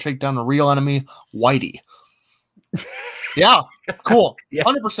 break free, and take down the real enemy, Whitey. Yeah, cool.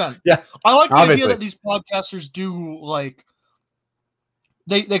 100%. Yeah, I like the idea that these podcasters do like.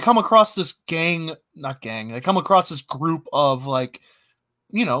 They come across this they come across this group of like,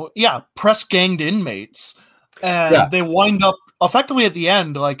 press ganged inmates. And they wind up effectively at the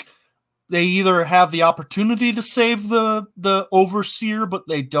end, like they either have the opportunity to save the overseer, but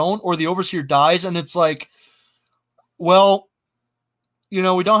they don't, or the overseer dies. And it's like, well, we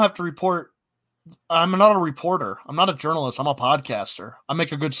don't have to report. I'm not a reporter. I'm not a journalist. I'm a podcaster. I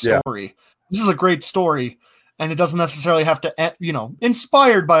make a good story. This is a great story. and it doesn't necessarily have to,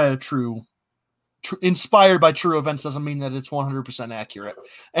 inspired by true events doesn't mean that it's 100% accurate.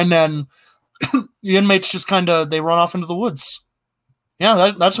 And then the inmates just they run off into the woods.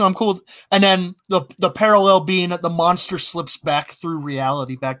 Yeah, that's what I'm cool with. And then the parallel being that the monster slips back through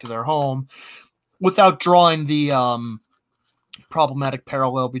reality, back to their home, without drawing the problematic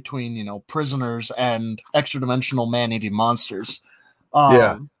parallel between, prisoners and extra-dimensional man-eating monsters.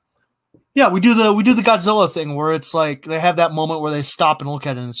 Yeah, we do the Godzilla thing where it's like they have that moment where they stop and look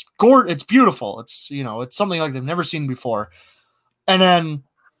at it, and it's beautiful. It's it's something like they've never seen before. And then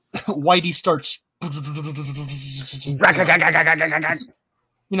Whitey starts it's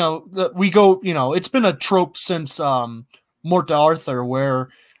been a trope since Mort d'Arthur, where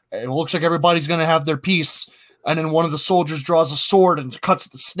it looks like everybody's gonna have their piece, and then one of the soldiers draws a sword and cuts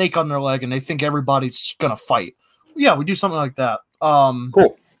the snake on their leg, and they think everybody's gonna fight. Yeah, we do something like that.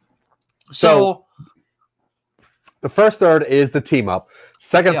 Cool. So the first third is the team up.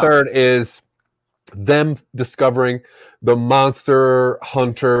 Second third is them discovering the monster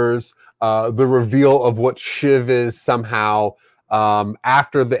hunters, the reveal of what Shiv is somehow,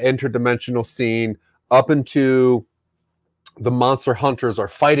 after the interdimensional scene, up into the monster hunters are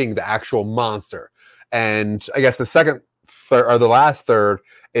fighting the actual monster. And I guess the second third, or the last third,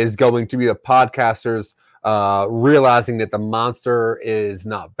 is going to be the podcasters realizing that the monster is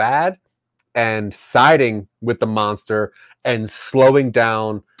not bad and siding with the monster and slowing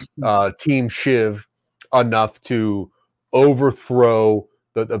down Team Shiv enough to overthrow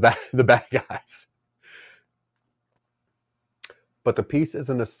the bad guys. But the piece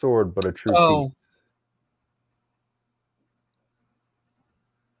isn't a sword, but a true piece.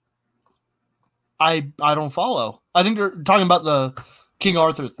 I don't follow. I think you're talking about the King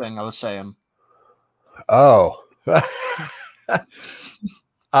Arthur thing I was saying. Oh.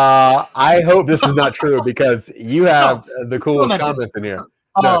 I hope this is not true because you have the coolest comments in here.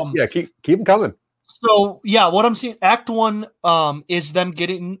 Keep them coming. So what I'm seeing, Act 1 is them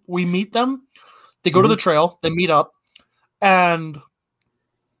we meet them. They go to the trail, they meet up, and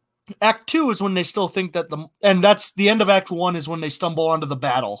Act 2 is when they still think that and that's the end of Act 1 is when they stumble onto the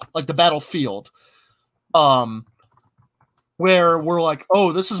battle, like the battlefield, where we're like,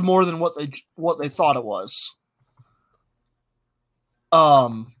 oh, this is more than what they thought it was.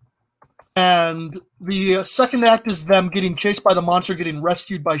 And the second act is them getting chased by the monster, getting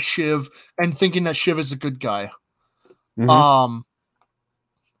rescued by Shiv, and thinking that Shiv is a good guy.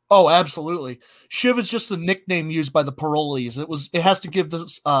 Oh, absolutely. Shiv is just a nickname used by the parolees. It has to give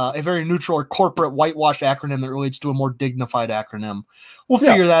this a very neutral or corporate whitewash acronym that relates to a more dignified acronym. We'll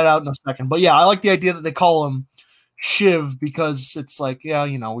figure that out in a second. But I like the idea that they call him Shiv because it's like, we're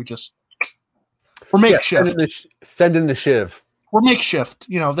makeshift. Send in the Shiv. We're makeshift.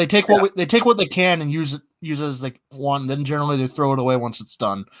 They take what they can and use it as they want. Then generally they throw it away once it's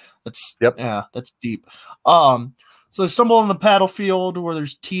done. That's deep. So they stumble on the battlefield where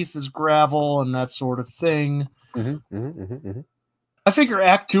there's teeth as gravel and that sort of thing. I figure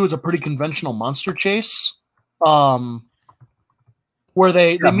Act 2 is a pretty conventional monster chase, where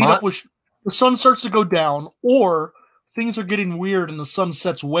they meet up with the sun starts to go down, or things are getting weird and the sun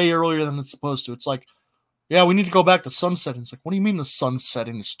sets way earlier than it's supposed to. It's like, we need to go back to sunsetting. It's like, what do you mean the sun's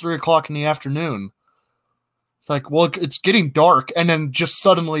setting? It's 3:00 in the afternoon. It's like, well, it's getting dark, and then just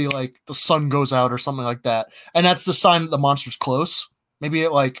suddenly, like, the sun goes out or something like that, and that's the sign that the monster's close. Maybe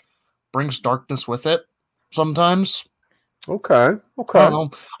it brings darkness with it sometimes. Okay. I don't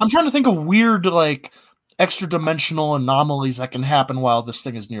know. I'm trying to think of weird extra dimensional anomalies that can happen while this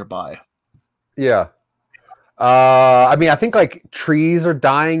thing is nearby. Yeah. I think trees are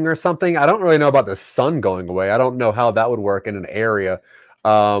dying or something. I don't really know about the sun going away. I don't know how that would work in an area.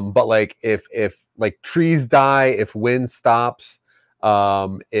 But if trees die, if wind stops,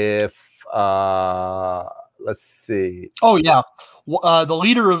 let's see. Oh yeah. The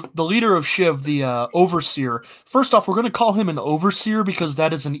leader of Shiv, the overseer. First off, we're going to call him an overseer because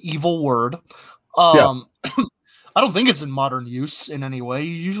that is an evil word. I don't think it's in modern use in any way.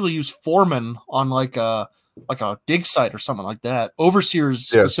 You usually use foreman on like a dig site or something like that. Overseer is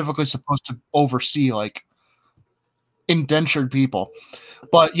specifically supposed to oversee indentured people.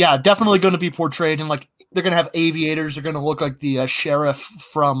 But definitely going to be portrayed in they're going to have aviators. They're going to look like the sheriff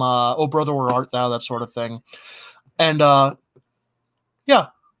from Oh Brother Where Art Thou, that sort of thing. And a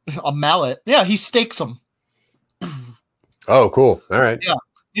mallet. Yeah, he stakes them. Oh, cool. All right. Yeah.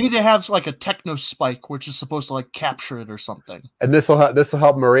 Maybe they have a techno spike, which is supposed to capture it or something. And this will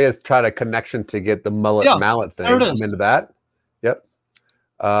help Maria's try to connection to get the mallet thing. Come into that. Yep.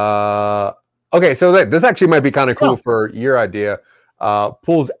 Okay, so this actually might be kind of cool for your idea.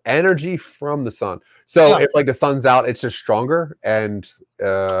 pulls energy from the sun. So if like the sun's out, it's just stronger, and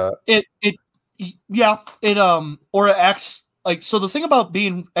or it acts like, so the thing about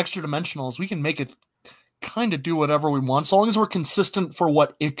being extra dimensional is we can make it kind of do whatever we want, so long as we're consistent for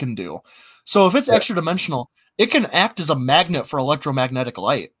what it can do. So if it's extra dimensional, it can act as a magnet for electromagnetic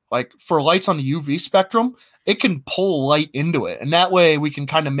light. Like for lights on the UV spectrum, it can pull light into it, and that way we can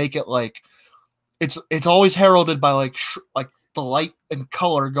kind of make it like it's always heralded by like the light and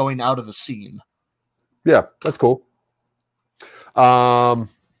color going out of the scene. Yeah, that's cool. Overseer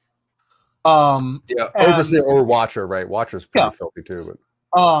or Watcher, right? Watcher's pretty filthy too, but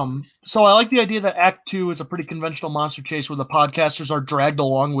so I like the idea that Act 2 is a pretty conventional monster chase where the podcasters are dragged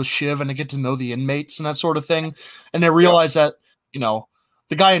along with Shiv and they get to know the inmates and that sort of thing. And they realize that,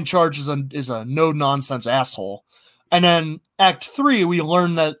 the guy in charge is a no-nonsense asshole. And then Act 3, we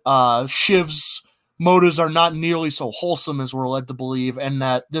learn that Shiv's motives are not nearly so wholesome as we're led to believe, and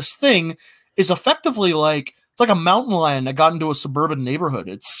that this thing is effectively it's like a mountain lion that got into a suburban neighborhood.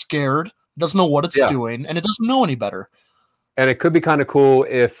 It's scared, doesn't know what it's doing, and it doesn't know any better. And it could be kind of cool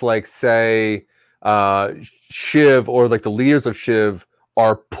if, say, Shiv or the leaders of Shiv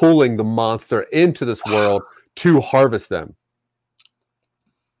are pulling the monster into this world to harvest them.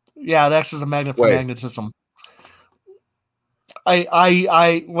 Yeah, it acts as a magnet for magnetism.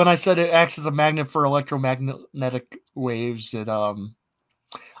 I when I said it acts as a magnet for electromagnetic waves, I'm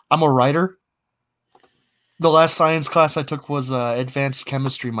a writer. The last science class I took was advanced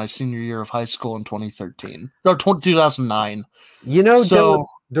chemistry my senior year of high school in 2009. So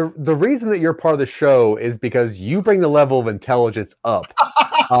Dylan, the reason that you're part of the show is because you bring the level of intelligence up.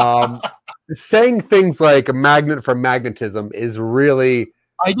 Saying things like a magnet for magnetism is really...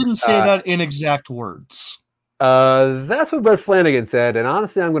 I didn't say that in exact words. That's what Red Flanagan said, and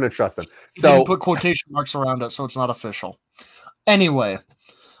honestly, I'm going to trust him. So didn't put quotation marks around it, so it's not official. Anyway...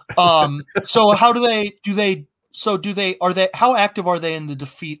 so how how active are they in the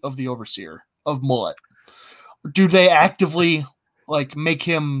defeat of the Overseer of Mullet? Do they actively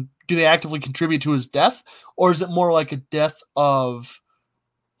do they actively contribute to his death, or is it more like a death of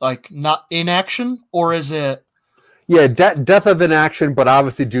not inaction, or is it death of inaction, but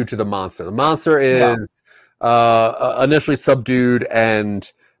obviously due to the monster. The monster is initially subdued, and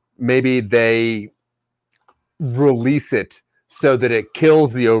maybe they release it so that it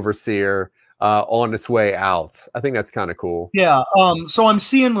kills the Overseer on its way out. I think that's kind of cool. Yeah. So I'm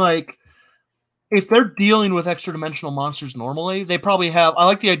seeing if they're dealing with extra dimensional monsters normally, they probably have. I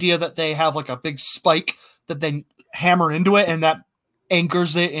like the idea that they have a big spike that they hammer into it, and that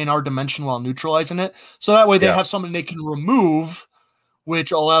anchors it in our dimension while neutralizing it. So that way they have something they can remove,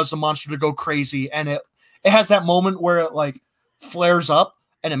 which allows the monster to go crazy. And it has that moment where it flares up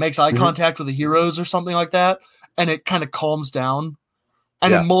and it makes eye contact with the heroes or something like that. And it kind of calms down,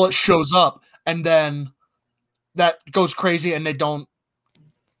 and then Mullet shows up, and then that goes crazy, and they don't.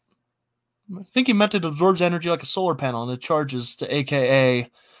 I think he meant it absorbs energy like a solar panel, and it charges to AKA.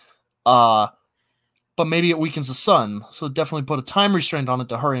 But maybe it weakens the sun, so definitely put a time restraint on it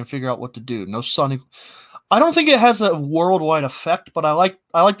to hurry and figure out what to do. No sun. I don't think it has a worldwide effect, but I like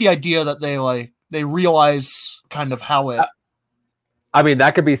the idea that they realize kind of how it. I mean,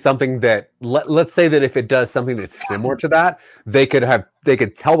 that could be something that let's say that if it does something that's similar to that, they could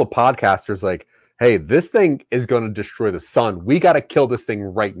tell the podcasters hey, this thing is going to destroy the sun. We got to kill this thing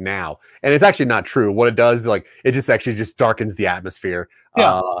right now. And it's actually not true. What it does, it just darkens the atmosphere.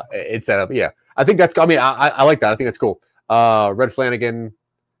 Yeah. Instead of I think that's. I mean, I like that. I think that's cool. Red Flanagan.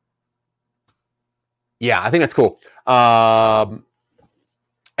 Yeah, I think that's cool. And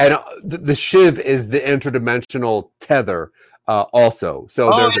the Shiv is the interdimensional tether. Also, so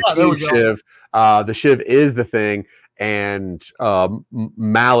there's a King Shiv. The Shiv is the thing, and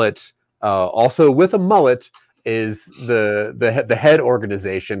Mallet, also with a mullet, is the head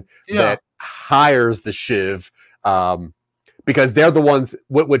organization that hires the Shiv, because they're the ones.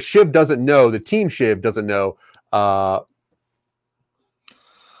 What Shiv doesn't know, the Team Shiv doesn't know. I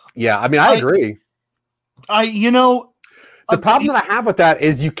mean, I agree. The problem that I have with that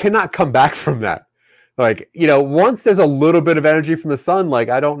is you cannot come back from that. Once there's a little bit of energy from the sun,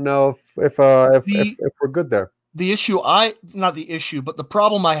 I don't know if we're good there. Not the issue, but the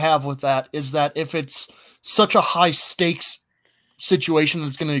problem I have with that is that if it's such a high stakes situation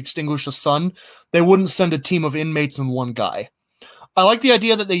that's going to extinguish the sun, they wouldn't send a team of inmates and one guy. I like the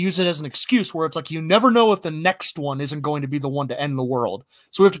idea that they use it as an excuse where it's you never know if the next one isn't going to be the one to end the world.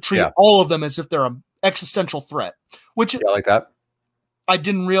 So we have to treat all of them as if they're an existential threat, which I like that. I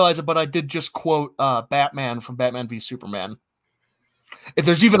didn't realize it, but I did just quote Batman from Batman v Superman. If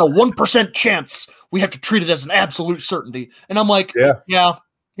there's even a 1% chance, we have to treat it as an absolute certainty. And I'm like, yeah,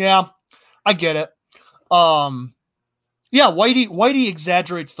 I get it. Yeah, Whitey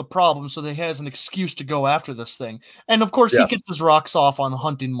exaggerates the problem so that he has an excuse to go after this thing. And of course, he gets his rocks off on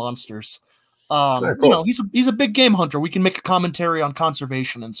hunting monsters. Cool. You know, he's a big game hunter. We can make a commentary on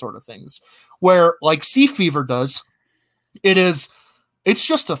conservation and sort of things. Where, like Sea Fever does, it's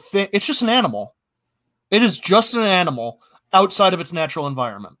just a thing. It's just an animal. It is just an animal outside of its natural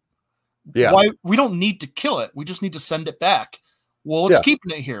environment. Yeah. Why we don't need to kill it. We just need to send it back. Well, it's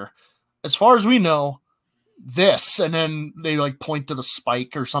keeping it here. As far as we know, this, and then they like point to the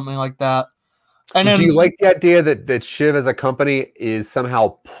spike or something like that. And then, do you like the idea that Shiv as a company is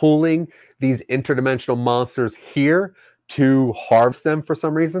somehow pulling these interdimensional monsters here to harvest them for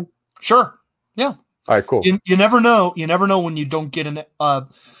some reason? Sure. Yeah. All right, cool. You never know. You never know when you don't get an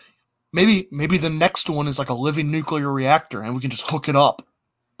maybe the next one is like a living nuclear reactor and we can just hook it up.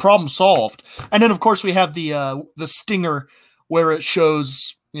 Problem solved. And then of course we have the stinger where it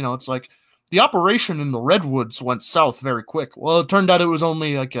shows, you know, it's like the operation in the Redwoods went south very quick. Well, it turned out it was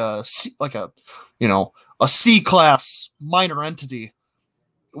only like a C-class minor entity.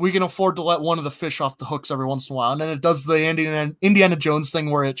 We can afford to let one of the fish off the hooks every once in a while. And then it does the Indiana Jones thing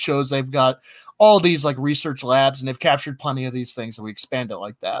where it shows they've got all these like research labs and they've captured plenty of these things, and we expand it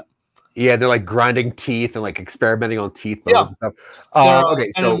like that. Yeah, they're like grinding teeth and like experimenting on teeth bones and stuff.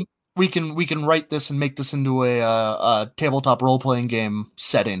 Okay, so we can write this and make this into a tabletop role-playing game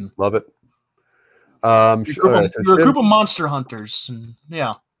setting. Love it. You're a group of monster hunters. And,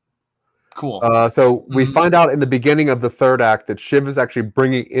 yeah. Cool. So we find out in the beginning of the third act that Shiv is actually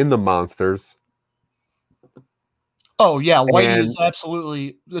bringing in the monsters. Oh, yeah. Whitey is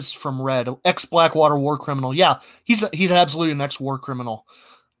absolutely, this is from Red, ex-Blackwater war criminal. Yeah, he's absolutely an ex-war criminal.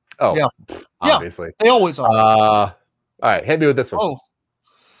 Oh, yeah. Obviously. Yeah, they always are. All right, hit me with this one. Oh.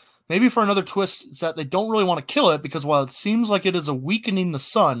 Maybe for another twist, it's that they don't really want to kill it because while it seems like it is a weakening the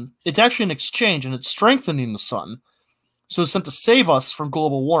sun, it's actually an exchange and it's strengthening the sun. So it's sent to save us from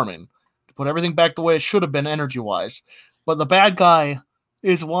global warming, to put everything back the way it should have been energy-wise. But the bad guy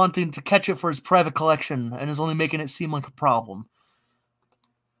is wanting to catch it for his private collection and is only making it seem like a problem.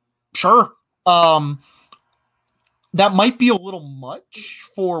 Sure. That might be a little much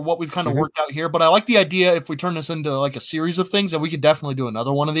for what we've kind of worked out here, but I like the idea if we turn this into like a series of things, that we could definitely do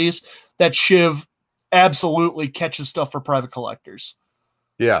another one of these, that Shiv absolutely catches stuff for private collectors.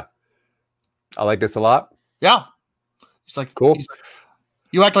 Yeah. I like this a lot. Yeah. It's like, cool.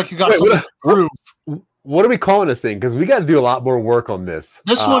 You act like you got something to prove. What are we calling this thing? Because we got to do a lot more work on this.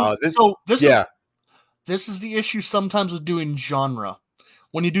 This is the issue sometimes with doing genre.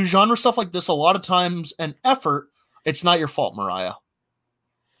 When you do genre stuff like this, a lot of times an effort, it's not your fault, Mariah.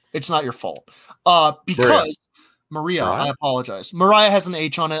 It's not your fault. Because Maria, I apologize. Mariah has an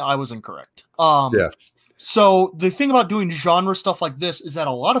H on it. I was incorrect. So the thing about doing genre stuff like this is that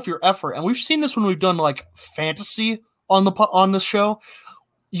a lot of your effort, and we've seen this when we've done like fantasy on the show,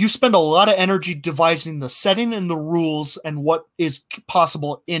 you spend a lot of energy devising the setting and the rules and what is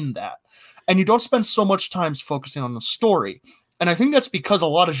possible in that. And you don't spend so much time focusing on the story. And I think that's because a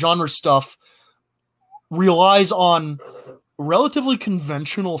lot of genre stuff relies on relatively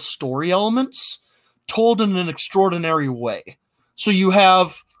conventional story elements told in an extraordinary way. So you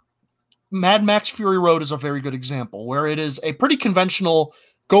have Mad Max Fury Road is a very good example, where it is a pretty conventional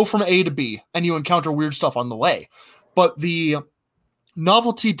go from A to B, and you encounter weird stuff on the way. But the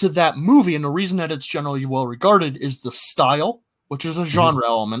novelty to that movie, and the reason that it's generally well regarded, is the style, which is a genre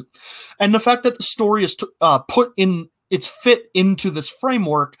element, and the fact that the story is it's fit into this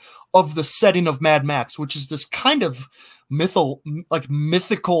framework of the setting of Mad Max, which is this kind of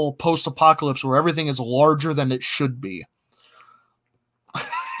mythical post-apocalypse where everything is larger than it should be.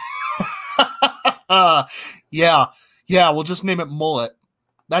 Yeah, we'll just name it Mullet.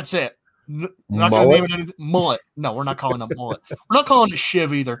 That's it. We're not going to name it anything. Mullet. No, we're not calling it Mullet. We're not calling it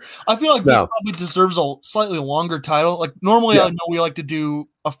Shiv either. I feel like this probably deserves a slightly longer title. Like normally I know we like to do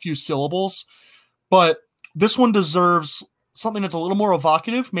a few syllables, but this one deserves something that's a little more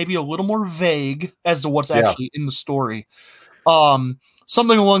evocative, maybe a little more vague as to what's actually in the story.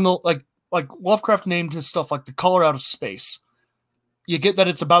 Something along the like Lovecraft named his stuff like The Color Out of Space. You get that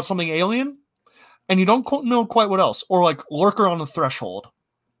it's about something alien, and you don't know quite what else. Or like Lurker on the Threshold.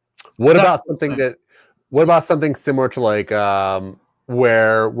 What about something similar to like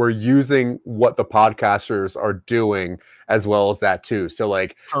where we're using what the podcasters are doing as well as that too? So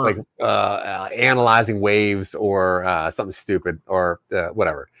like analyzing waves or something stupid or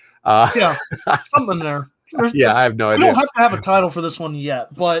whatever. Something there. I have no idea. We don't have to have a title for this one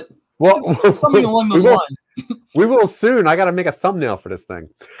yet, but Well, something along those lines. We will soon. I got to make a thumbnail for this thing.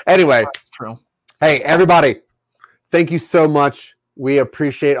 Anyway, that's true. Hey, everybody, thank you so much. We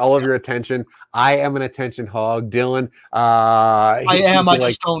appreciate all of your attention. I am an attention hog, Dylan. I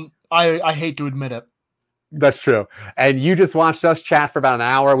just don't. I hate to admit it. That's true. And you just watched us chat for about an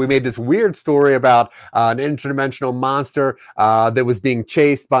hour. We made this weird story about an interdimensional monster that was being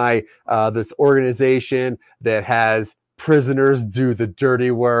chased by this organization that has prisoners do the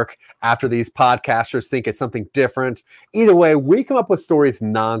dirty work after these podcasters think it's something different. Either way, we come up with stories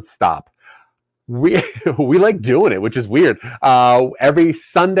nonstop. We like doing it, which is weird. Every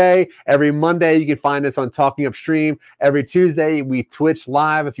Sunday, every Monday, you can find us on Talking Upstream. Every Tuesday, we Twitch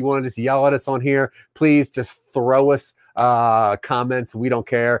live. If you want to just yell at us on here, please just throw us comments. We don't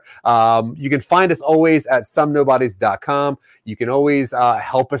care. You can find us always at somenobodies.com. You can always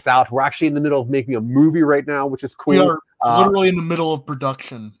help us out. We're actually in the middle of making a movie right now, which is cool. We are literally in the middle of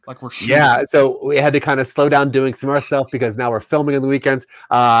production, like we're shooting. Yeah, so we had to kind of slow down doing some of our stuff because now we're filming on the weekends.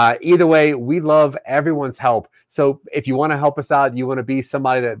 Either way, we love everyone's help. So if you want to help us out, you want to be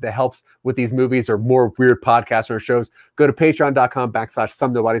somebody that helps with these movies or more weird podcasts or shows, go to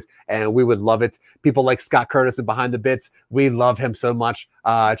patreon.com/somenobodies, and we would love it. People like Scott Curtis and Behind the Bits, we love him so much.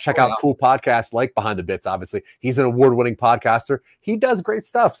 Check out cool podcasts like Behind the Bits, obviously. He's an award-winning podcaster. He does great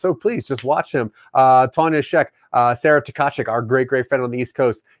stuff, so please just watch him. Tanya Sheck, Sarah Tkachuk, our great friend on the East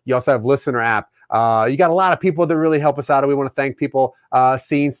Coast. You also have Listener app. You got a lot of people that really help us out, and we want to thank people.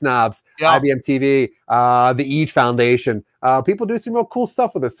 Scene Snobs, IBM TV, the Each Foundation. People do some real cool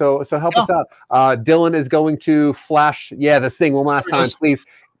stuff with us, so help us out. Dylan is going to flash this thing one last time, please.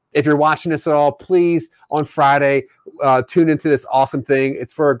 If you're watching this at all, please, on Friday, tune into this awesome thing.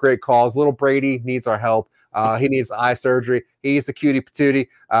 It's for a great cause. Little Brady needs our help. He needs eye surgery. He's a cutie patootie,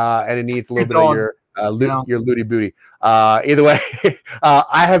 and he needs a little bit of your looty booty. Either way,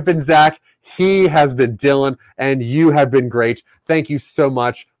 I have been Zach. He has been Dylan, and you have been great. Thank you so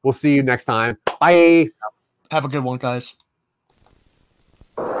much. We'll see you next time. Bye. Have a good one, guys.